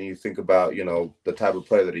neighbors, and you think about, the type of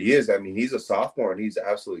player that he is. I mean, he's a sophomore, and he's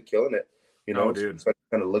absolutely killing it. Dude. So I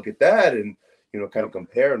kind of look at that and, kind of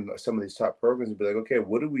compare some of these top programs and be like, okay,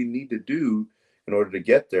 what do we need to do in order to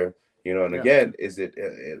get there? And again,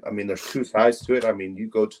 there's 2 sides to it. I mean, you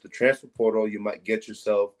go to the transfer portal, you might get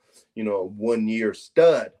yourself, a 1-year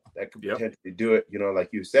stud that could potentially do it. Like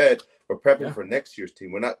you said, we're prepping for next year's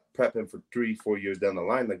team. We're not prepping for 3-4 years down the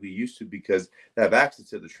line like we used to, because they have access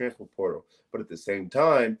to the transfer portal. But at the same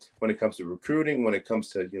time, when it comes to recruiting, when it comes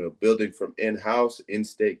to, building from in-house,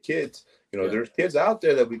 in-state kids, there's kids out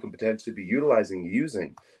there that we can potentially be utilizing and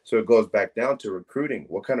using. So it goes back down to recruiting.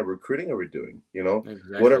 What kind of recruiting are we doing?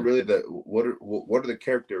 Exactly. What are really what are the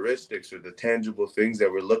characteristics or the tangible things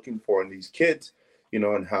that we're looking for in these kids,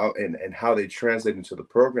 and how they translate into the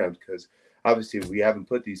programs? Because obviously we haven't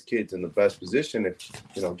put these kids in the best position.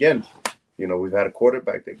 If, again, we've had a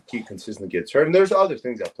quarterback that consistently gets hurt, and there's other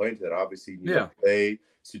things that play into that. Obviously, play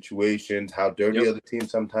situations, how dirty other team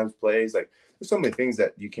sometimes plays. Like, there's so many things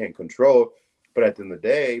that you can't control. But at the end of the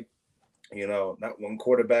day, not one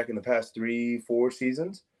quarterback in the past 3-4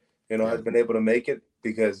 seasons, has been able to make it,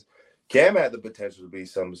 because Cam had the potential to be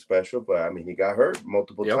something special, but I mean, he got hurt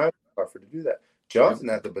multiple times. Hard for to do that. Johnson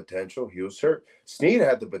had the potential, he was hurt. Snead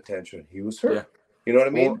had the potential, he was hurt. You know what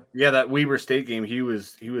I mean? That Weber State game, he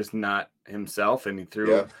was not himself, and he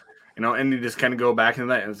threw, and you just kind of go back into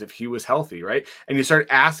that as if he was healthy, right? And you start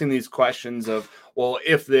asking these questions of, well,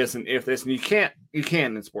 if this, and you can't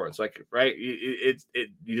in sports, like, right?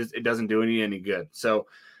 It doesn't do any good. So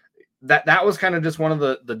that was kind of just one of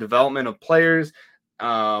the development of players,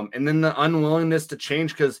 and then the unwillingness to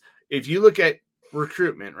change. Because if you look at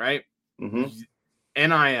recruitment, right?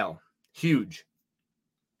 NIL, huge.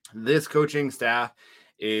 This coaching staff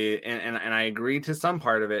and I agree to some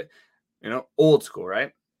part of it, old school,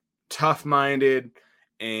 right? Tough-minded,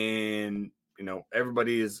 and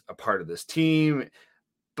everybody is a part of this team.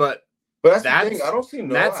 But that's the thing. I don't see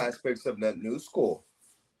no aspects of that new school.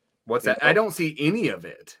 What's that? I don't see any of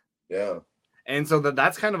it. Yeah. And so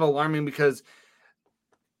that's kind of alarming, because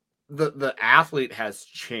the athlete has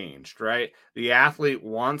changed, right? The athlete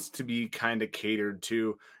wants to be kind of catered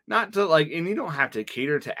to, not to and you don't have to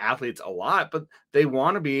cater to athletes a lot, but they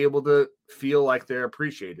want to be able to feel like they're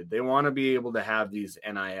appreciated. They want to be able to have these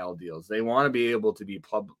NIL deals. They want to be able to be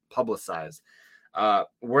publicized.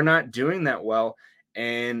 We're not doing that well.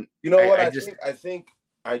 And I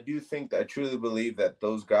truly believe that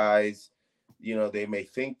those guys, they may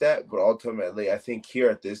think that, but ultimately, I think here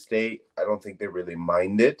at this state, I don't think they really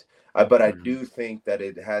mind it. But I do think that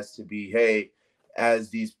it has to be, hey, as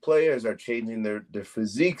these players are changing their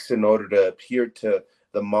physiques in order to appear to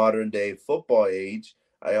the modern day football age,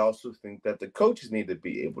 I also think that the coaches need to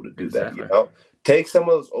be able to do that. Take some of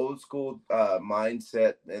those old school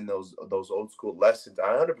mindset and those old school lessons. I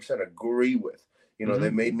 100% agree with. They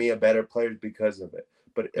made me a better player because of it.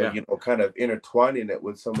 But kind of intertwining it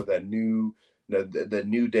with some of that new, the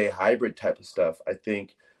new day hybrid type of stuff, I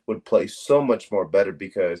think would play so much more better,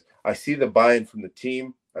 because I see the buy-in from the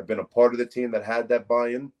team. I've been a part of the team that had that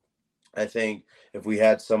buy-in. I think if we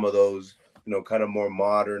had some of those, kind of more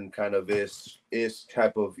modern kind of is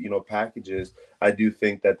type of, packages, I do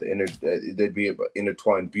think that they'd be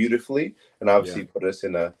intertwined beautifully, and obviously put us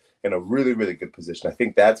in a really, really good position. I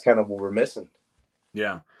think that's kind of what we're missing.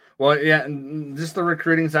 Yeah. Well, and just the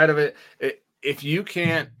recruiting side of it, if you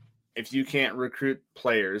can't recruit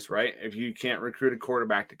players, right? If you can't recruit a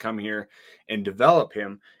quarterback to come here and develop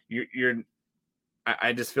him,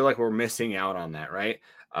 I just feel like we're missing out on that, right?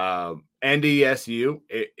 NDSU,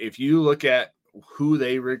 if you look at who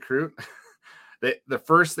they recruit, the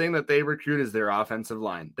first thing that they recruit is their offensive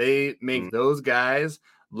line. They make those guys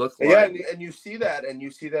look like. Yeah, and you see that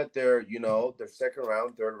they're, their second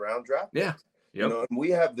round, third round draft. Yeah. Yep. And we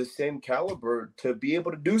have the same caliber to be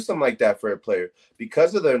able to do something like that for a player,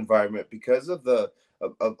 because of the environment, because of the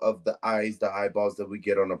eyes, the eyeballs that we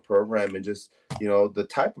get on a program, and just the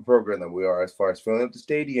type of program that we are, as far as filling up the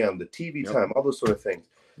stadium, the TV time, all those sort of things.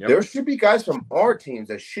 There should be guys from our teams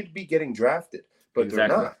that should be getting drafted, but they're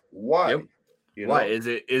not. Why? Why? Is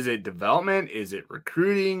it development? Is it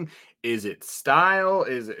recruiting? Is it style?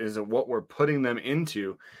 Is it what we're putting them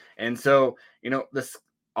into? And so this.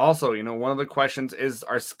 Also, one of the questions is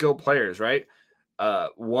our skill players, right?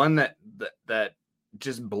 One that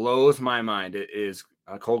just blows my mind is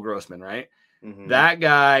Cole Grossman, right? That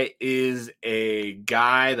guy is a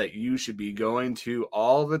guy that you should be going to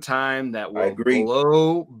all the time, that will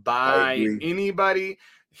blow by anybody.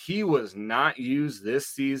 He was not used this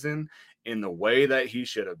season in the way that he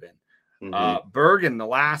should have been. Bergen, the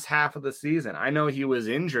last half of the season, I know he was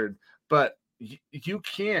injured, but you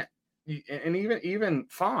can't. And even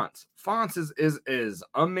Fonts is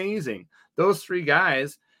amazing. Those three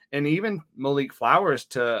guys, and even Malik Flowers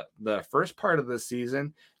to the first part of the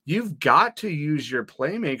season, you've got to use your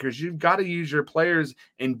playmakers. You've got to use your players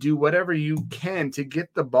and do whatever you can to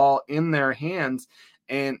get the ball in their hands,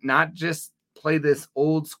 and not just play this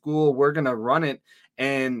old school, we're going to run it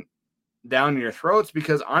and down your throats.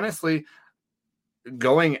 Because honestly,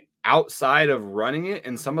 going outside of running it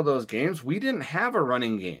in some of those games, we didn't have a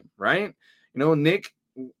running game, right? Nick,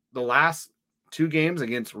 the last two games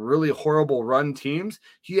against really horrible run teams,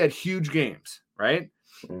 he had huge games, right?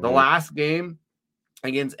 The last game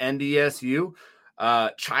against NDSU,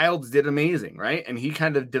 Childs did amazing, right? And he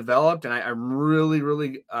kind of developed, and I'm really,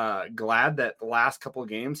 really glad that the last couple of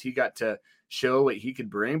games he got to show what he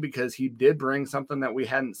could bring, because he did bring something that we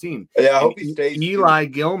hadn't seen. Yeah, I hope he stays. Eli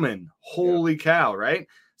Gilman, holy cow, right?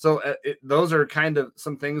 So those are kind of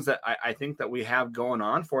some things that I think that we have going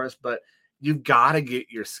on for us, but you've got to get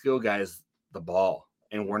your skill guys the ball,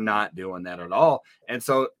 and we're not doing that at all. And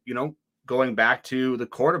so, going back to the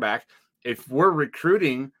quarterback, if we're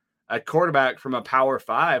recruiting a quarterback from a Power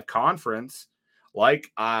 5 conference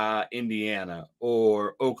like Indiana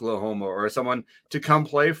or Oklahoma or someone to come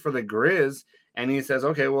play for the Grizz, and he says,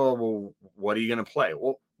 okay, well, what are you going to play?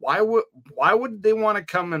 Well, why would they want to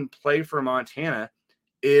come and play for Montana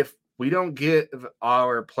if we don't give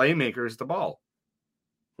our playmakers the ball?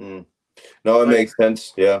 No, it makes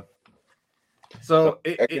sense. Yeah. So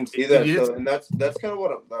I can see that. So, and that's kind of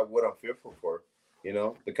what I'm fearful for,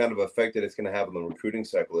 the kind of effect that it's going to have on the recruiting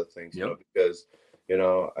cycle of things, because,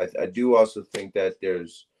 I do also think that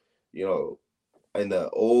there's, in the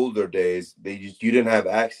older days, you didn't have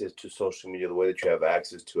access to social media the way that you have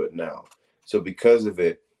access to it now. So because of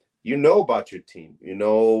it, about your team,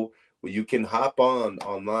 you can hop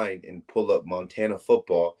online and pull up Montana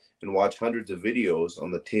football and watch hundreds of videos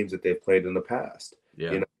on the teams that they've played in the past.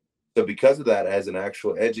 Yeah. So because of that, as an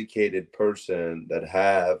actual educated person that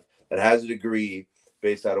has a degree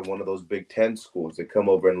based out of one of those Big Ten schools, that come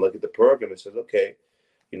over and look at the program and says, okay,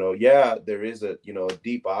 there is a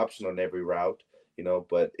deep option on every route,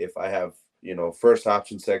 but if I have, first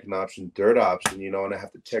option, second option, third option, and I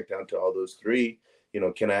have to check down to all those three,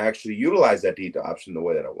 can I actually utilize that deep option the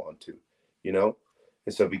way that I want to,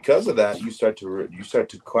 And so because of that, you start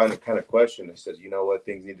to kind of question. It says, what,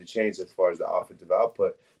 things need to change as far as the offensive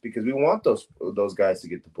output, because we want those guys to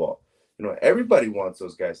get the ball. Everybody wants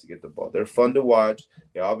those guys to get the ball. They're fun to watch.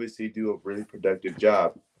 They obviously do a really productive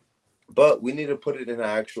job. But we need to put it in an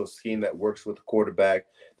actual scheme that works with the quarterback,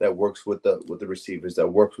 that works with the receivers, that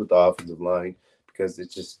works with the offensive line, because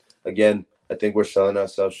it's just, again, I think we're selling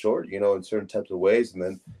ourselves short, in certain types of ways. And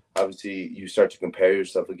then obviously you start to compare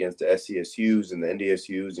yourself against the SCSUs and the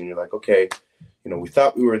NDSUs, and you're like, okay, we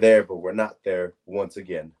thought we were there, but we're not there once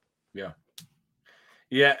again. Yeah.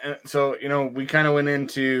 Yeah. So, we kind of went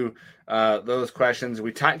into those questions.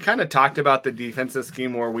 We kind of talked about the defensive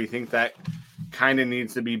scheme where we think that kind of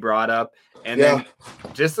needs to be brought up. And then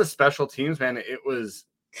just the special teams, man, it was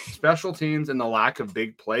special teams and the lack of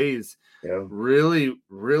big plays really,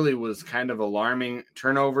 really was kind of alarming.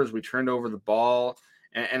 Turnovers, we turned over the ball,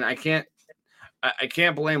 and I can't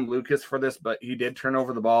blame Lucas for this, but he did turn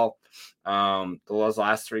over the ball those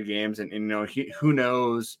last 3 games, and who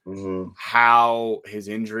knows how his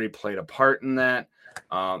injury played a part in that.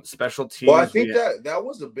 Special teams. Well, I think that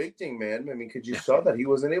was a big thing, man. I mean, because you saw that he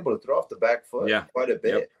wasn't able to throw off the back foot quite a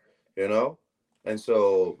bit, And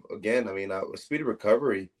so again, I mean, speed of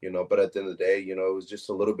recovery, but at the end of the day, it was just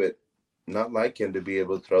a little bit not like him to be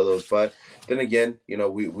able to throw those. But then again,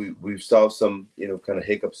 we've solved some, kind of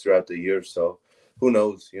hiccups throughout the year. So who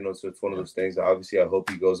knows, so it's one of those things. Obviously, I hope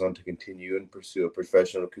he goes on to continue and pursue a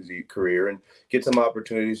professional career and get some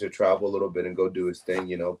opportunities to travel a little bit and go do his thing,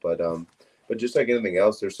 But just like anything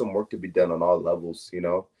else, there's some work to be done on all levels,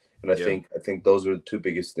 And I think those are the 2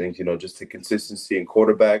 biggest things, just the consistency in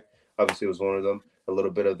quarterback. Obviously, was one of them. A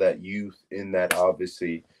little bit of that youth in that,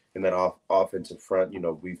 obviously, in that offensive front.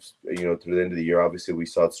 We've, through the end of the year, obviously, we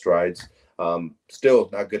saw strides. Still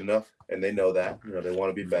not good enough, and they know that. They want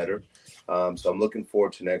to be better. So I'm looking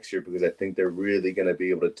forward to next year, because I think they're really going to be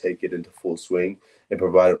able to take it into full swing and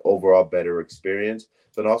provide an overall better experience,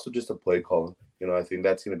 but also just a play calling. I think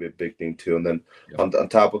that's going to be a big thing too. And then on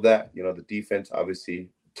top of that, the defense, obviously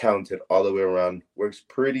talented all the way around, works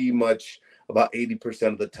pretty much about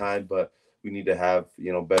 80% of the time, but we need to have,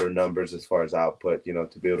 better numbers as far as output,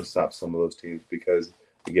 to be able to stop some of those teams, because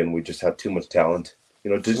again, we just have too much talent,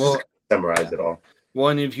 just summarize it all. Well,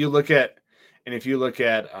 and if you look at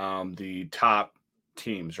the top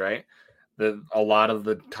teams, right? A lot of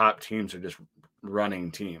the top teams are just running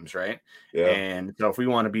teams, right? Yeah. And so if we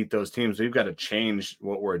want to beat those teams, we've got to change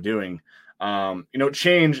what we're doing.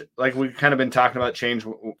 Change, like we've kind of been talking about change.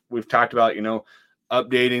 We've talked about,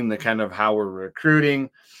 updating the kind of how we're recruiting.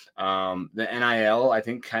 The NIL, I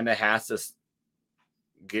think, kind of has to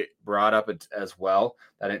get brought up as well,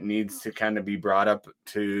 that it needs to kind of be brought up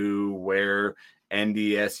to where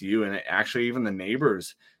NDSU and actually even the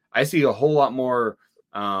neighbors, I see a whole lot more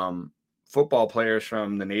football players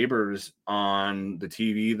from the neighbors on the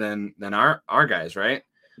TV than our guys, right?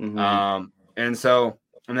 And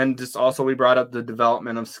then just also we brought up the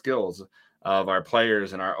development of skills of our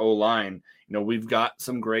players and our O-line. We've got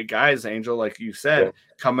some great guys, Angel, like you said,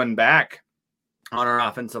 coming back on our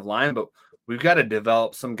offensive line, but we've got to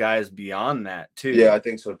develop some guys beyond that too. Yeah, I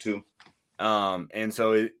think so too. And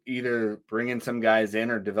so either bringing some guys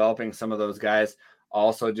in or developing some of those guys,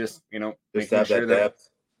 also just, making sure that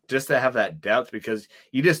just to have that depth, because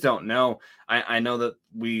you just don't know. I know that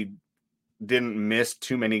we didn't miss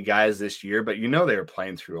too many guys this year, but they were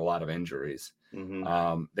playing through a lot of injuries.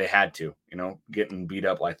 Mm-hmm. They had to, getting beat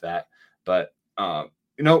up like that. But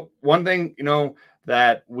one thing,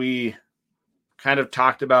 that we kind of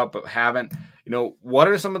talked about but haven't, what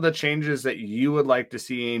are some of the changes that you would like to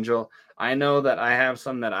see, Angel? I know that I have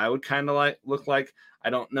some that I would kind of look like. I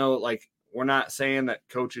don't know, like, we're not saying that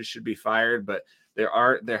coaches should be fired, but there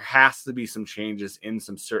has to be some changes in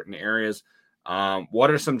some certain areas.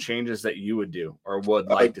 What are some changes that you would do or would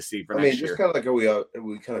like to see for next year? Just kind of like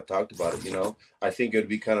we kind of talked about it, I think it would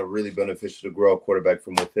be kind of really beneficial to grow a quarterback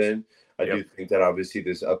from within. I do think that obviously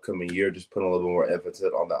this upcoming year, just putting a little bit more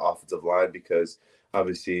emphasis on the offensive line, because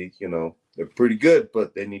obviously, they're pretty good,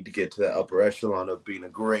 but they need to get to the upper echelon of being a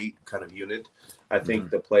great kind of unit. I think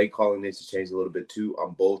the play calling needs to change a little bit too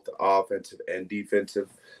on both the offensive and defensive,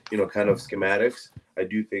 kind of schematics. I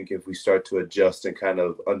do think if we start to adjust and kind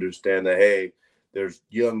of understand that, hey, there's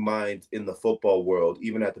young minds in the football world,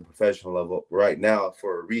 even at the professional level right now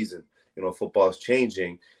for a reason. Football is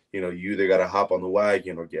changing. You either got to hop on the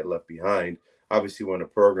wagon or get left behind. Obviously, we're in a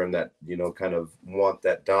program that, kind of want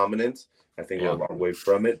that dominance. I think we're a long way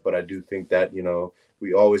from it, but I do think that,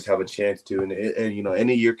 we always have a chance to, and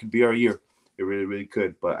any year could be our year. It really, really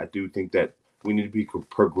could. But I do think that we need to be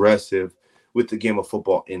progressive with the game of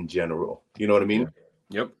football in general. You know what I mean?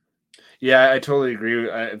 Yep. Yeah, I totally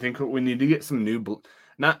agree. I think we need to get some new,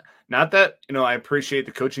 not that, I appreciate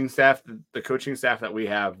the coaching staff. The coaching staff that we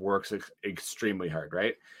have works extremely hard,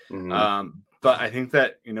 right? Mm-hmm. But I think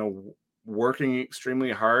that, working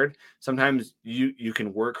extremely hard, sometimes you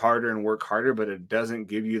can work harder, but it doesn't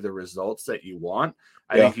give you the results that you want.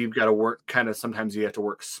 I think you've got to work sometimes you have to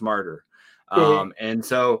work smarter. And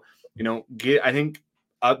so, I think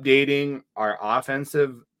updating our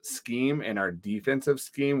offensive scheme and our defensive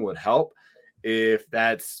scheme would help. If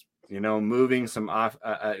that's, moving some off,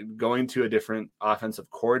 going to a different offensive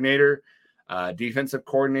coordinator, defensive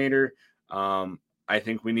coordinator, I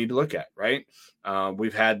think we need to look at, right?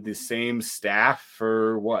 We've had the same staff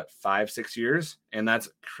for 5-6 years, and that's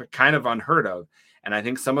kind of unheard of. And I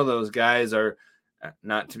think some of those guys are,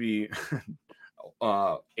 not to be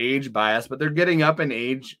age biased, but they're getting up in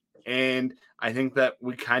age. And I think that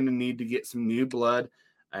we kind of need to get some new blood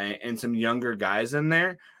and some younger guys in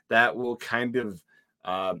there that will kind of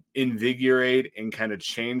invigorate and kind of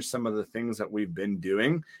change some of the things that we've been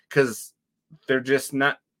doing, because they're just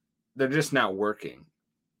not working.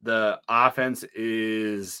 The offense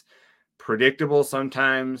is predictable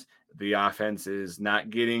sometimes. The offense is not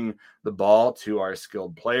getting the ball to our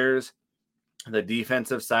skilled players. The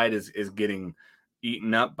defensive side is getting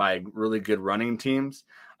eaten up by really good running teams.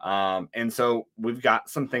 And so we've got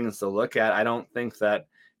some things to look at. I don't think that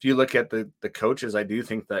if you look at the coaches, I do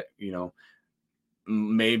think that,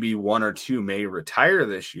 maybe one or two may retire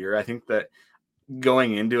this year. I think that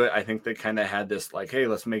going into it, I think they kind of had this like, hey,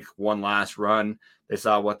 let's make one last run. They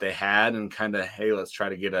saw what they had and kind of, hey, let's try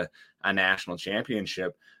to get a national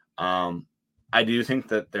championship. I do think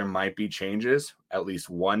that there might be changes, at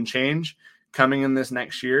least one change coming in this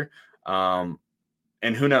next year. And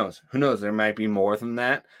who knows? There might be more than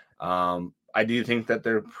that. I do think that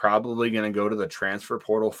they're probably going to go to the transfer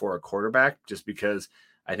portal for a quarterback, just because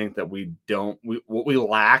I think that what we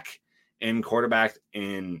lack in quarterback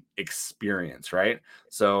in experience, right?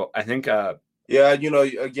 So I think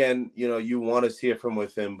again, you want to see it from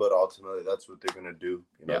within, but ultimately that's what they're going to do.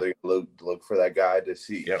 They're going to look for that guy to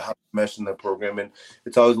see how to mesh in the program. And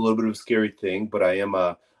it's always a little bit of a scary thing, but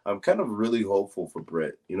I'm kind of really hopeful for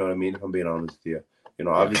Britt. You know what I mean? If I'm being honest with you.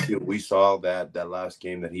 Obviously we saw that last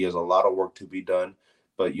game that he has a lot of work to be done.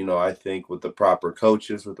 But, I think with the proper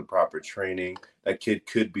coaches, with the proper training, that kid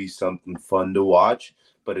could be something fun to watch.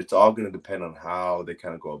 But it's all going to depend on how they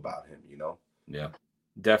kind of go about him, Yeah,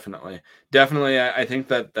 definitely. I think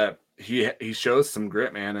that he shows some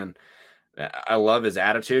grit, man. And I love his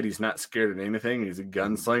attitude. He's not scared of anything. He's a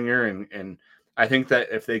gunslinger. And I think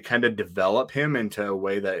that if they kind of develop him into a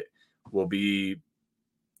way that will be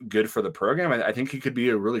good for the program, I think he could be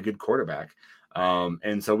a really good quarterback.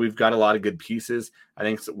 And so we've got a lot of good pieces. I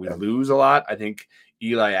think we lose a lot. I think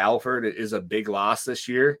Eli Alford is a big loss this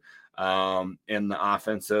year in the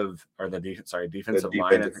offensive or defensive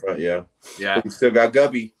line. Front, yeah. Yeah. We still got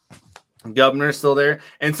Gubby. Gubner's still there.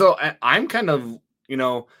 And so I'm kind of,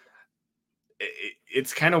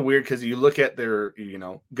 it's kind of weird because you look at their,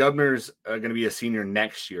 Gubner's going to be a senior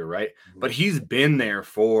next year, right? Mm-hmm. But he's been there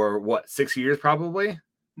for 6 years probably.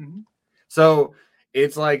 Mm-hmm. So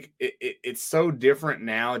it's like it's so different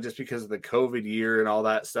now just because of the COVID year and all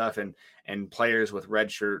that stuff, and players with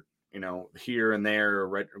redshirt here and there, or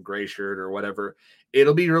red or gray shirt or whatever.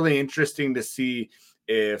 It'll be really interesting to see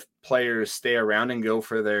if players stay around and go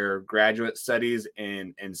for their graduate studies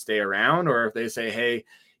and stay around, or if they say, hey,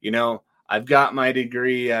 I've got my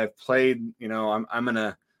degree, I've played, I'm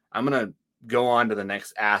gonna go on to the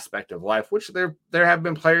next aspect of life, which there have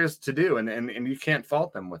been players to do, and you can't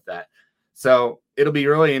fault them with that. So it'll be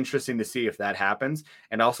really interesting to see if that happens.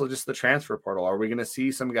 And also just the transfer portal. Are we going to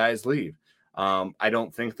see some guys leave? I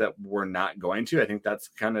don't think that we're not going to. I think that's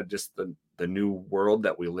kind of just the new world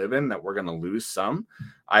that we live in, that we're going to lose some.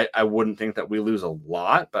 I wouldn't think that we lose a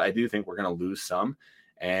lot, but I do think we're going to lose some.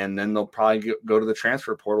 And then they'll probably go to the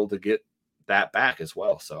transfer portal to get that back as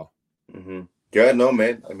well. So, Yeah, no,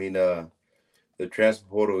 man. I mean, the transfer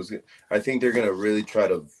portal is, I think they're going to really try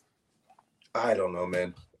to, I don't know,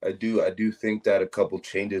 man. I do think that a couple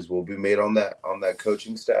changes will be made on that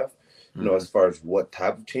coaching staff. As far as what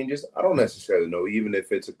type of changes, I don't necessarily know. Even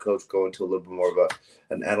if it's a coach going to a little bit more of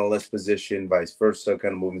an analyst position, vice versa,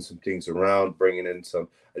 kind of moving some things around, bringing in some.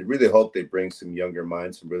 I really hope they bring some younger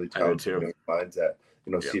minds, some really talented young minds that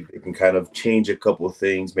see if they can kind of change a couple of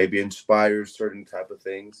things, maybe inspire certain type of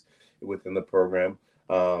things within the program.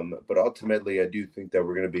 But ultimately, I do think that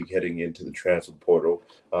we're going to be heading into the transfer portal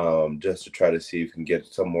just to try to see if we can get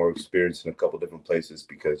some more experience in a couple different places,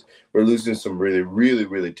 because we're losing some really, really,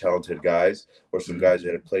 really talented guys, or some guys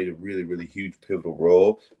that have played a really, really huge pivotal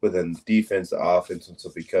role within defense, the offense. And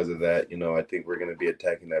so because of that, I think we're going to be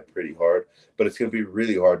attacking that pretty hard. But it's going to be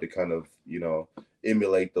really hard to kind of,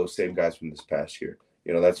 emulate those same guys from this past year.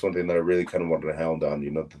 That's one thing that I really kind of wanted to hound on,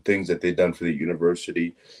 the things that they've done for the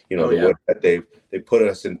university, the way that they put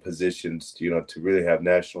us in positions, to really have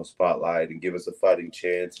national spotlight and give us a fighting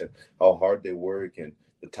chance, and how hard they work and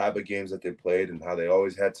the type of games that they played and how they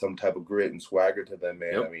always had some type of grit and swagger to them,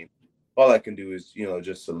 man. I mean, all I can do is,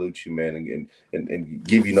 just salute you, man, and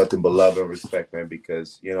give you nothing but love and respect, man,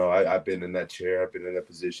 because, I've been in that chair, I've been in that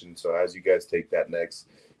position. So as you guys take that next,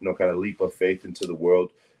 kind of leap of faith into the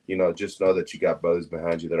world, just know that you got brothers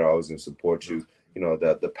behind you that are always going to support you.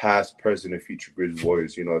 The past, present, and future Grizzlies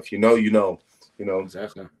Warriors. If you know.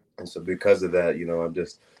 Exactly. And so because of that, it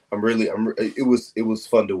was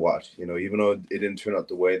fun to watch. Even though it didn't turn out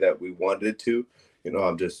the way that we wanted it to.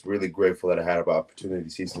 I'm just really grateful that I had an opportunity to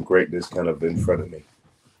see some greatness kind of in front of me.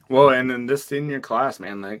 Well, and in this senior class,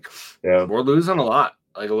 man, we're losing a lot.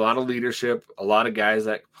 Like a lot of leadership, a lot of guys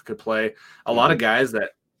that could play, a lot of guys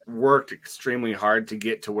that worked extremely hard to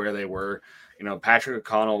get to where they were. Patrick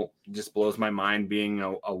O'Connell just blows my mind, being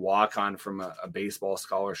a walk-on from a baseball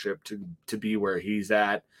scholarship to be where he's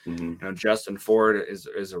at. Justin Ford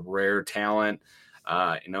is a rare talent.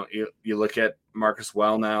 You look at Marcus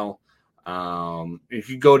Wellnow. If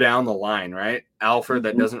you go down the line, right? Alfred,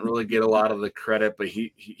 that doesn't really get a lot of the credit, but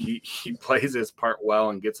he plays his part well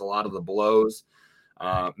and gets a lot of the blows.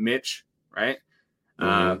 Mitch, right?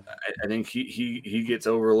 I think he gets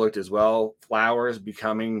overlooked as well. Flowers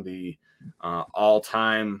becoming the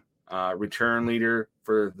all-time return leader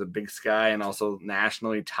for the Big Sky, and also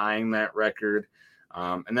nationally tying that record.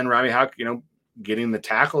 And then Robbie Houck, getting the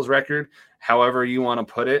tackles record, however you want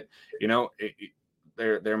to put it.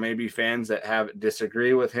 There may be fans that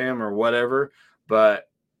disagree with him or whatever, but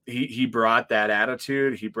he brought that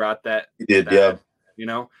attitude. He brought that. He did, yeah.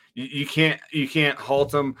 You can't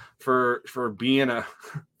halt him for being a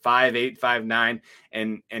 5'8", 5'9",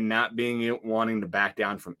 and not wanting to back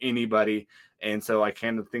down from anybody. And so I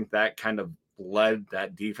kind of think that kind of led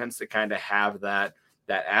that defense to kind of have that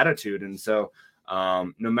attitude. And so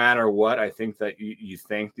no matter what, I think that you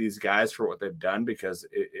thank these guys for what they've done, because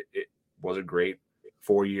it was a great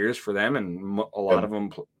 4 years for them, and a lot of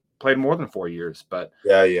them played more than 4 years. But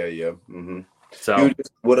yeah. So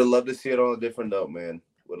would have loved to see it on a different note, man.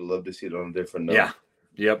 Would have loved to see it on a different note. Yeah.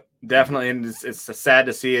 Yep, definitely. And it's sad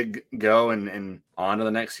to see it go, and on to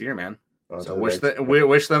the next year, man. So wish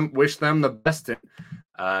them the best in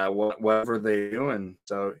whatever they do. And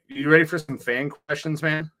so, you ready for some fan questions,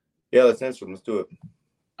 man? Yeah, let's answer them. Let's do it.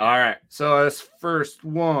 All right. So this first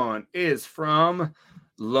one is from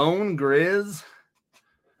Lone Grizz.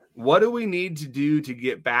 What do we need to do to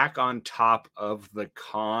get back on top of the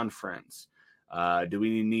conference? Do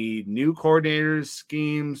we need new coordinators,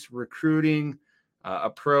 schemes, recruiting,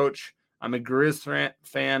 approach? I'm a Grizz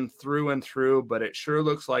fan through and through, but it sure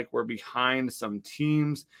looks like we're behind some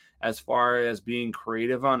teams as far as being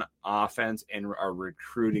creative on offense and our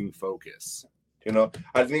recruiting focus.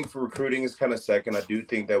 I think for recruiting is kind of second. I do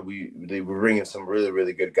think that they were bringing some really,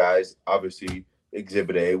 really good guys. Obviously,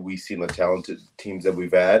 Exhibit A, we've seen the talented teams that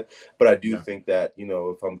we've had. But I do think that,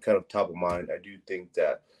 if I'm kind of top of mind, I do think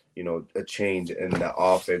that, a change in the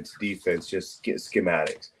offense, defense, just get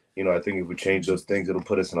schematics. I think if we change those things, it'll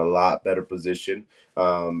put us in a lot better position,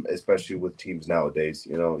 especially with teams nowadays.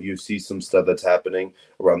 You see some stuff that's happening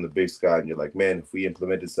around the Big Sky, and you're like, man, if we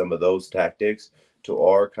implemented some of those tactics to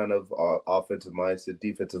our kind of offensive mindset,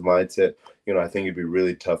 defensive mindset, I think it'd be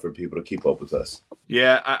really tough for people to keep up with us.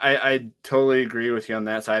 Yeah, I totally agree with you on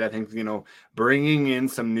that side. I think, bringing in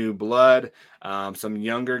some new blood, some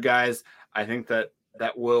younger guys, I think that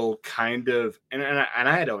will kind of, and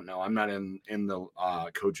I don't know, I'm not in the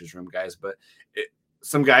coach's room, guys, but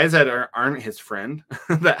some guys that aren't his friend,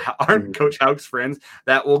 that aren't Coach Hauck's friends,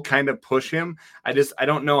 that will kind of push him. I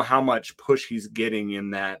don't know how much push he's getting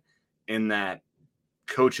in that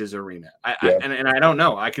coach's arena. And I don't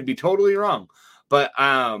know. I could be totally wrong, but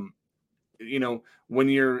when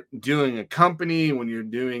you're doing a company, when you're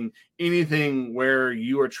doing anything where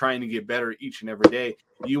you are trying to get better each and every day,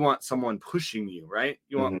 you want someone pushing you, right?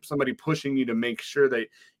 You want somebody pushing you to make sure that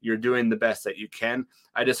you're doing the best that you can.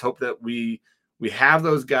 I just hope that we have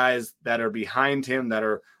those guys that are behind him, that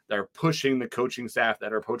are pushing the coaching staff,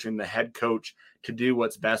 that are pushing the head coach to do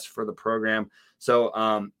what's best for the program. So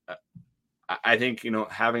I think,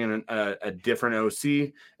 having a different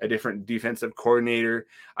OC, a different defensive coordinator,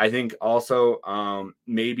 I think also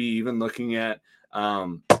maybe even looking at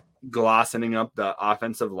glossening up the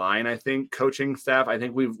offensive line, I think coaching staff, I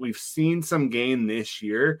think we've seen some gain this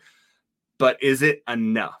year, but is it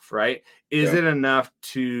enough, right? Is it enough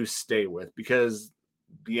to stay with? Because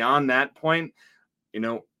beyond that point,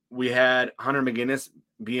 we had Hunter McGinnis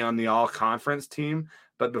be on the all conference team,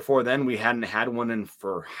 but before then we hadn't had one in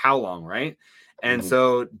for how long, right? And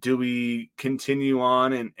so do we continue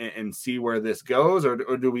on and see where this goes, or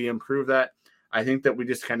do we improve that? I think that we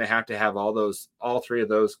just kind of have to have all three of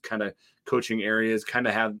those kind of coaching areas kind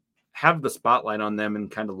of have the spotlight on them and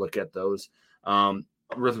kind of look at those.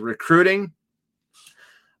 With recruiting,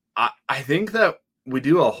 I think that we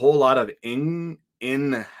do a whole lot of in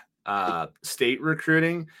state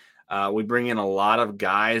recruiting. We bring in a lot of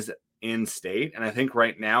guys in state. And I think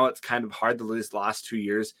right now it's kind of hard these last 2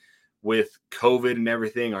 years with COVID and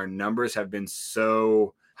everything. Our numbers have been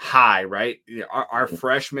so high, right? Our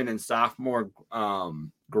freshman and sophomore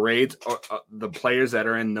grades, the players that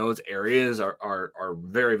are in those areas are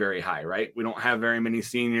very, very high, right? We don't have very many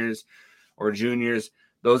seniors or juniors.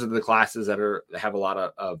 Those are the classes that have a lot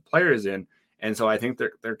of players in. And so I think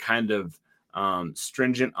they're kind of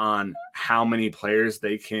stringent on how many players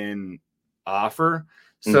they can offer.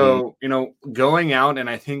 So, going out, and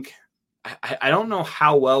I think, I don't know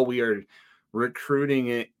how well we are recruiting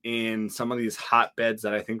it in some of these hotbeds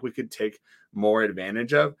that I think we could take more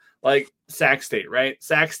advantage of, like Sac State, right?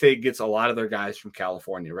 Sac State gets a lot of their guys from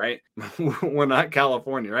California, right? We're not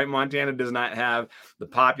California, right? Montana does not have the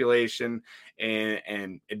population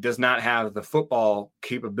and it does not have the football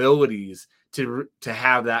capabilities to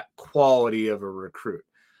have that quality of a recruit.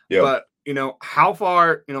 Yep. But how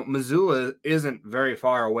far, Missoula isn't very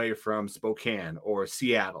far away from Spokane or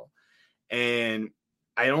Seattle. And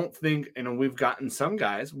I don't think, we've gotten some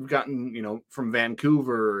guys, from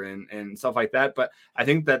Vancouver and stuff like that. But I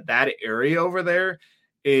think that area over there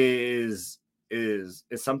is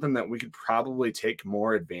something that we could probably take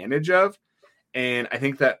more advantage of. And I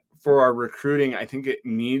think that for our recruiting, I think it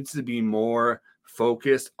needs to be more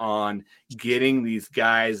focused on getting these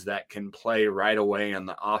guys that can play right away on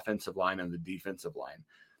the offensive line and the defensive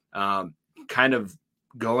line, kind of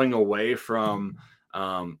going away from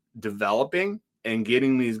developing and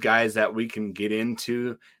getting these guys that we can get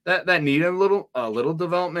into that need a little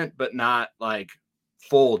development, but not like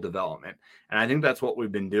full development. And I think that's what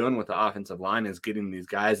we've been doing with the offensive line, is getting these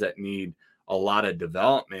guys that need a lot of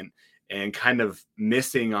development and kind of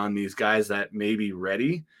missing on these guys that may be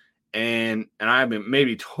ready. And I've been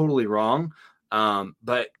maybe totally wrong.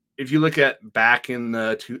 But if you look at back in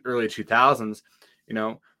the early 2000s,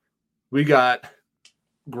 we got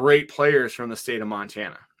great players from the state of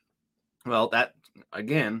Montana. Well, that,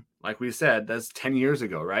 again, like we said, that's 10 years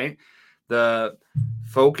ago, right? The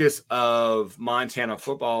focus of Montana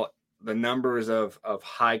football, the numbers of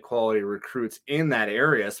high quality recruits in that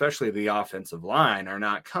area, especially the offensive line, are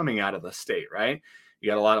not coming out of the state, right? You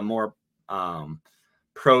got a lot of more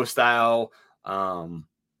pro style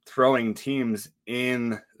throwing teams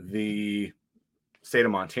in the state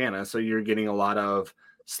of Montana. So you're getting a lot of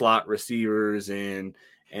slot receivers and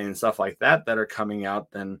stuff like that are coming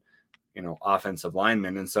out than, offensive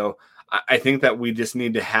linemen. And so I think that we just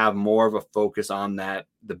need to have more of a focus on that,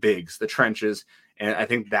 the bigs, the trenches. And I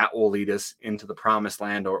think that will lead us into the promised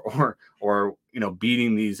land or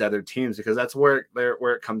beating these other teams, because that's where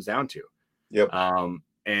it comes down to. Yep.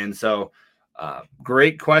 And so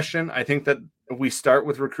great question. I think that if we start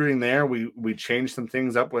with recruiting there, we change some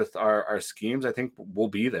things up with our schemes, I think we'll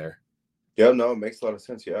be there. Yeah, no, it makes a lot of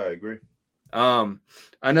sense. Yeah, I agree.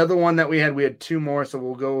 Another one that we had 2 more, so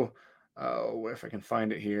we'll go if I can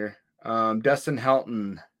find it here. Dustin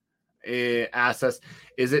Helton asks us,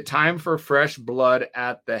 is it time for fresh blood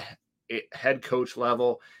at the head coach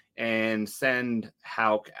level and send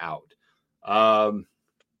Hauck out? I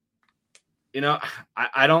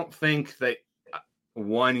don't think that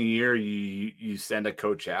 1 year you send a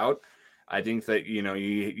coach out. I think that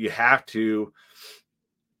you have to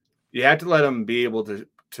let them be able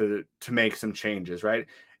to make some changes, right?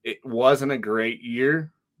 It wasn't a great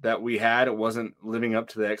year that we had. It wasn't living up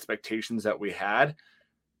to the expectations that we had,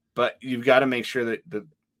 but you've got to make sure that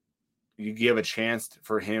you give a chance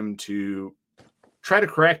for him to try to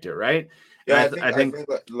correct it, right? Yeah, I think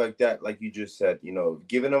like that, like you just said,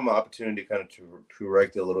 giving him an opportunity kind of to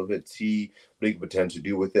correct it a little bit, see what he can potentially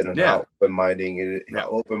do with it, and how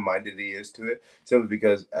open-minded he is to it. Simply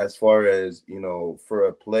because, as far as for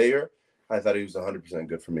a player, I thought he was 100%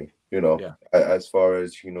 good for me. As far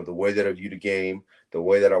as the way that I view the game, the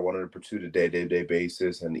way that I wanted to pursue the day-to-day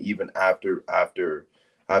basis, and even after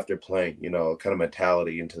playing, kind of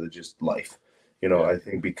mentality into the just life. I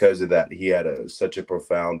think because of that, he had such a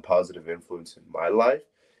profound positive influence in my life.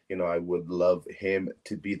 I would love him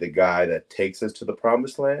to be the guy that takes us to the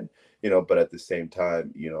promised land, but at the same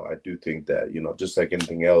time, I do think that, just like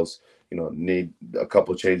anything else, need a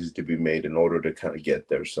couple changes to be made in order to kind of get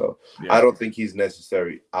there. So I don't think he's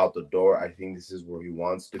necessarily out the door. I think this is where he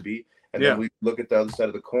wants to be. And then we look at the other side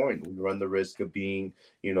of the coin. We run the risk of being,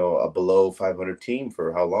 a below 500 team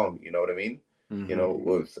for how long? You know what I mean?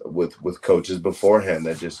 With coaches beforehand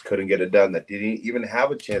that just couldn't get it done, that didn't even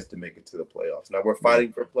have a chance to make it to the playoffs. Now we're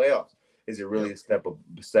fighting for playoffs. Is it really a step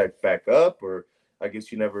back up, or I guess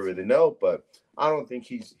you never really know, but I don't think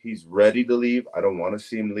he's ready to leave. I don't want to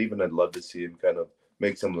see him leave, and I'd love to see him kind of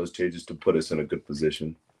make some of those changes to put us in a good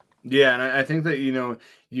position. Yeah, and I think that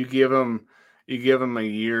you give him a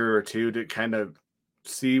year or two to kind of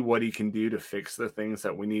see what he can do to fix the things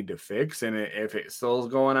that we need to fix, and if it still is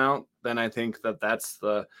going out, then I think that that's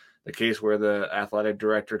the case where the athletic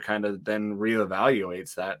director kind of then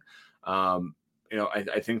reevaluates that.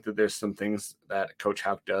 I think that there's some things that Coach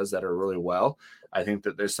Hauck does that are really well. I think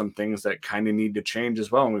that there's some things that kind of need to change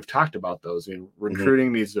as well, and we've talked about those.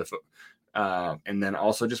 Recruiting needs to, and then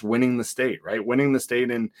also just winning the state, right? Winning the state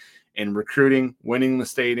in recruiting, winning the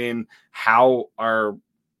state in how our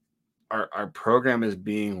program is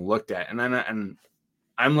being looked at. And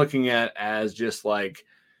I'm looking at as just like,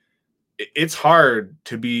 it's hard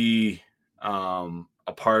to be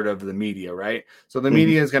a part of the media, right? So the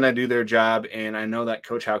media is going to do their job. And I know that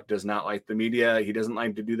Coach Hauck does not like the media. He doesn't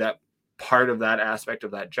like to do that part of that aspect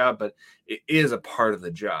of that job, but it is a part of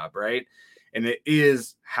the job, right? And it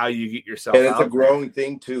is how you get yourself out. And it's a growing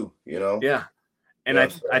thing too, Yeah. And I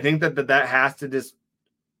think that has to just,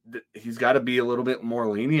 he's got to be a little bit more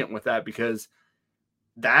lenient with that, because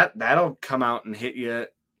that'll come out and hit you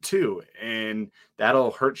too, and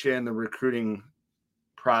that'll hurt you in the recruiting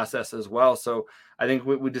process as well. So I think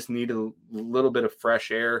we just need a little bit of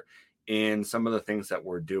fresh air in some of the things that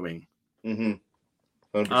we're doing.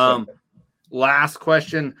 100%. Last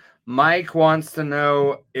question. Mike wants to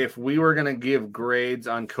know, if we were going to give grades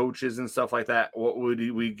on coaches and stuff like that, what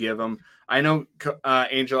would we give them? I know,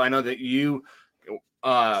 Angel, I know that you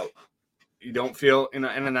don't feel,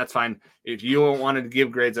 and that's fine. If you wanted to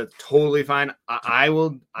give grades, that's totally fine. I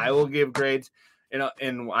will give grades, and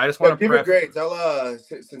I just want to give grades. I'll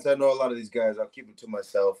since I know a lot of these guys, I'll keep it to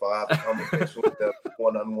myself. I'll have a conversation with them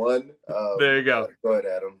one-on-one. There you go. Go ahead,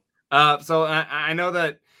 Adam. So I know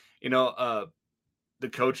that the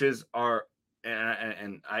coaches are,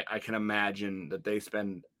 and I can imagine that they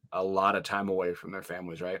spend a lot of time away from their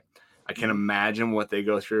families, right? I can imagine what they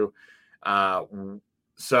go through.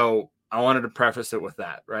 So I wanted to preface it with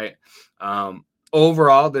that, right?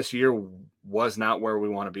 Overall, this year was not where we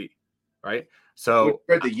want to be, right? So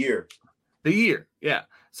for the year, yeah.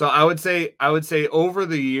 So I would say over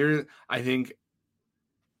the year, I think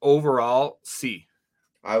overall C.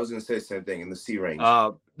 I was going to say the same thing, in the C range.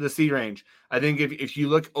 The C range. I think if you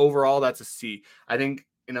look overall, that's a C. I think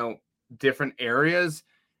different areas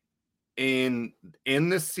in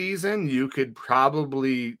this season, you could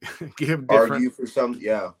probably give different, argue for some,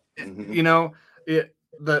 yeah. The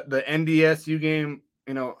NDSU game,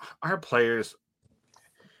 our players,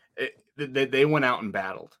 they went out and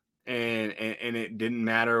battled, and it didn't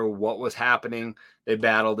matter what was happening. They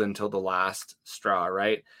battled until the last straw,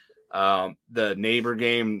 right? The neighbor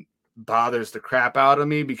game, bothers the crap out of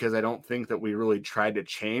me because I don't think that we really tried to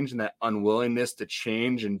change, and that unwillingness to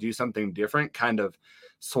change and do something different kind of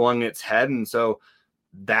swung its head. And so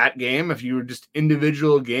that game, if you were just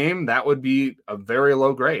individual game, that would be a very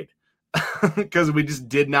low grade because we just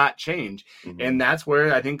did not change. Mm-hmm. And that's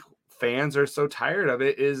where I think fans are so tired of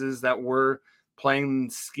it is that we're playing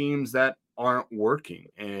schemes that aren't working,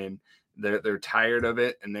 and they're tired of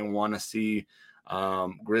it, and they want to see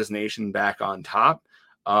Grizz Nation back on top.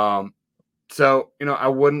 So, I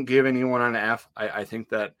wouldn't give anyone an F. I think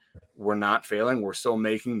that we're not failing. We're still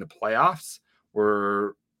making the playoffs.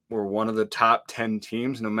 We're one of the top 10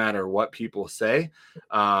 teams, no matter what people say.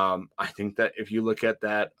 I think that if you look at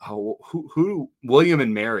that, who William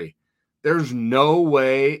and Mary, there's no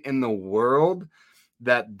way in the world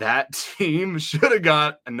that team should have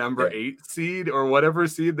got a number 8 seed or whatever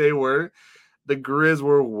seed they were. The Grizz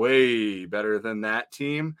were way better than that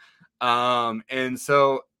team. And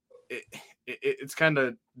so it's kind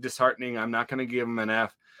of disheartening. I'm not going to give them an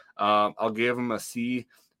F. I'll give them a C,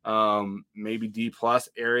 maybe D+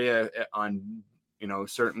 area on,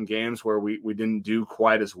 certain games where we didn't do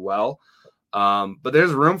quite as well. But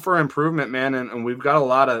there's room for improvement, man. And we've got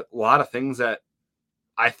a lot of things that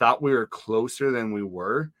I thought we were closer than we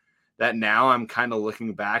were, that now I'm kind of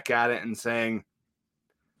looking back at it and saying,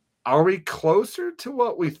 are we closer to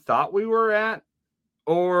what we thought we were at,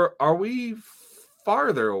 or are we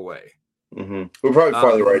farther away? Mm-hmm. We're probably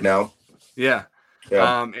farther right now. Yeah.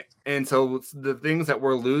 And so the things that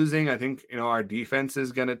we're losing, I think, our defense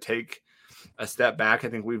is going to take a step back. I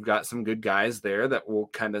think we've got some good guys there that will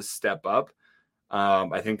kind of step up.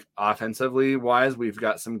 I think offensively wise, we've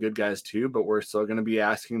got some good guys too, but we're still going to be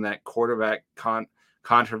asking that quarterback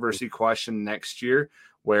controversy question next year,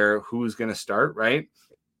 where who's going to start, right?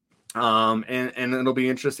 And it'll be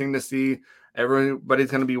interesting to see.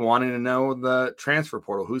 Everybody's going to be wanting to know the transfer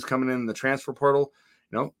portal, who's coming in the transfer portal,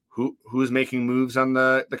 who's making moves on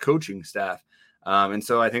the coaching staff. And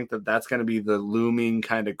so I think that's going to be the looming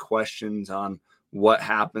kind of questions on what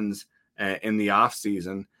happens in the off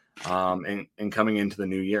season. And coming into the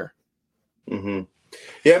new year. Mm-hmm.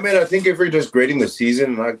 Yeah, man, I think if we're just grading the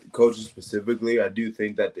season, not the coaches specifically, I do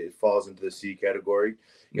think that it falls into the C category.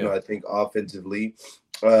 I think offensively,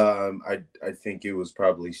 I think it was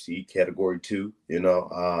probably C category 2.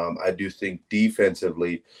 I do think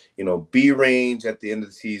defensively, B range at the end of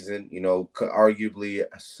the season, arguably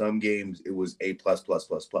some games it was A++++.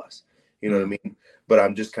 You know what I mean? But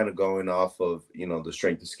I'm just kind of going off of, the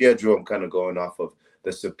strength of schedule. I'm kind of going off of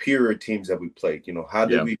the superior teams that we played. How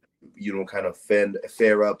did we, kind of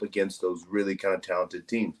fare up against those really kind of talented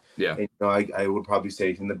teams? Yeah. And, I would probably say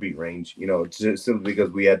it's in the B range, just simply because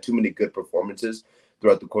we had too many good performances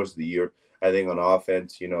throughout the course of the year. I think on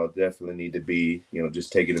offense, definitely need to be,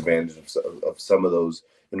 just taking advantage of some of those,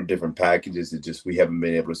 different packages. It just, we haven't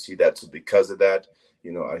been able to see that. So because of that,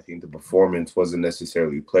 I think the performance wasn't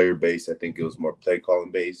necessarily player based. I think it was more play calling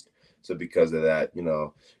based. So because of that,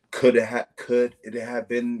 could it have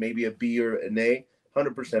been maybe a B or an A?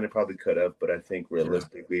 100% it probably could have, but I think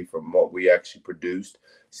realistically from what we actually produced,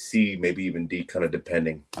 C, maybe even D, kind of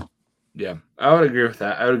depending. Yeah, I would agree with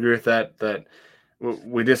that. That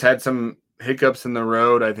we just had some hiccups in the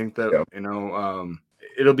road. I think that,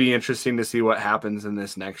 it'll be interesting to see what happens in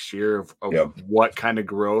this next year of what kind of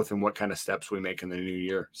growth and what kind of steps we make in the new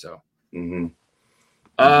year. So,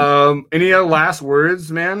 any last words,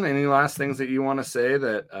 man? Any last things that you want to say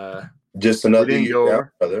that, just another year down,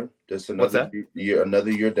 brother. Just another year,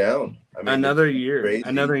 another year down. I mean, another year.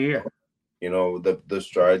 The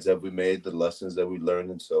strides that we made, the lessons that we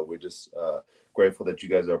learned, and so we're just grateful that you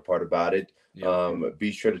guys are a part about it.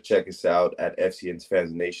 Be sure to check us out at FCN's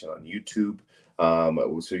Fans Nation on YouTube,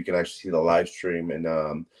 so you can actually see the live stream.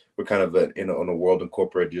 And we're kind of on a World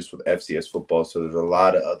Incorporated just with FCS football, so there's a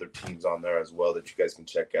lot of other teams on there as well that you guys can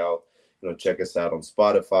check out. Check us out on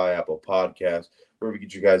Spotify, Apple Podcasts, wherever you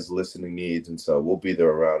get your guys' listening needs. And so we'll be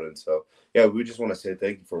there around. And so, yeah, we just want to say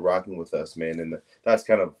thank you for rocking with us, man. And that's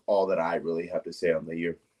kind of all that I really have to say on the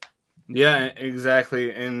year. Yeah,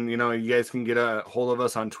 exactly. And, you guys can get a hold of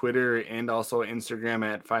us on Twitter and also Instagram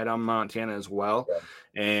at Fight on Montana as well.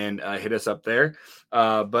 And hit us up there.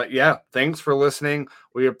 But yeah, thanks for listening.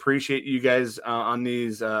 We appreciate you guys on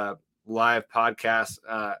these live podcasts,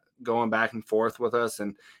 going back and forth with us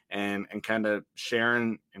and kind of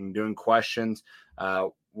sharing and doing questions.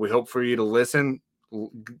 We hope for you to listen.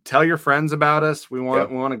 Tell your friends about us. We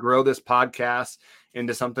want to grow this podcast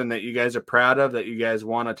into something that you guys are proud of, that you guys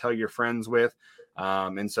want to tell your friends with.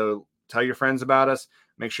 And so tell your friends about us.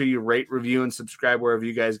 Make sure you rate, review, and subscribe wherever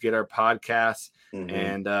you guys get our podcasts.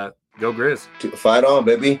 And go Grizz. Fight on,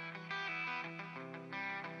 baby.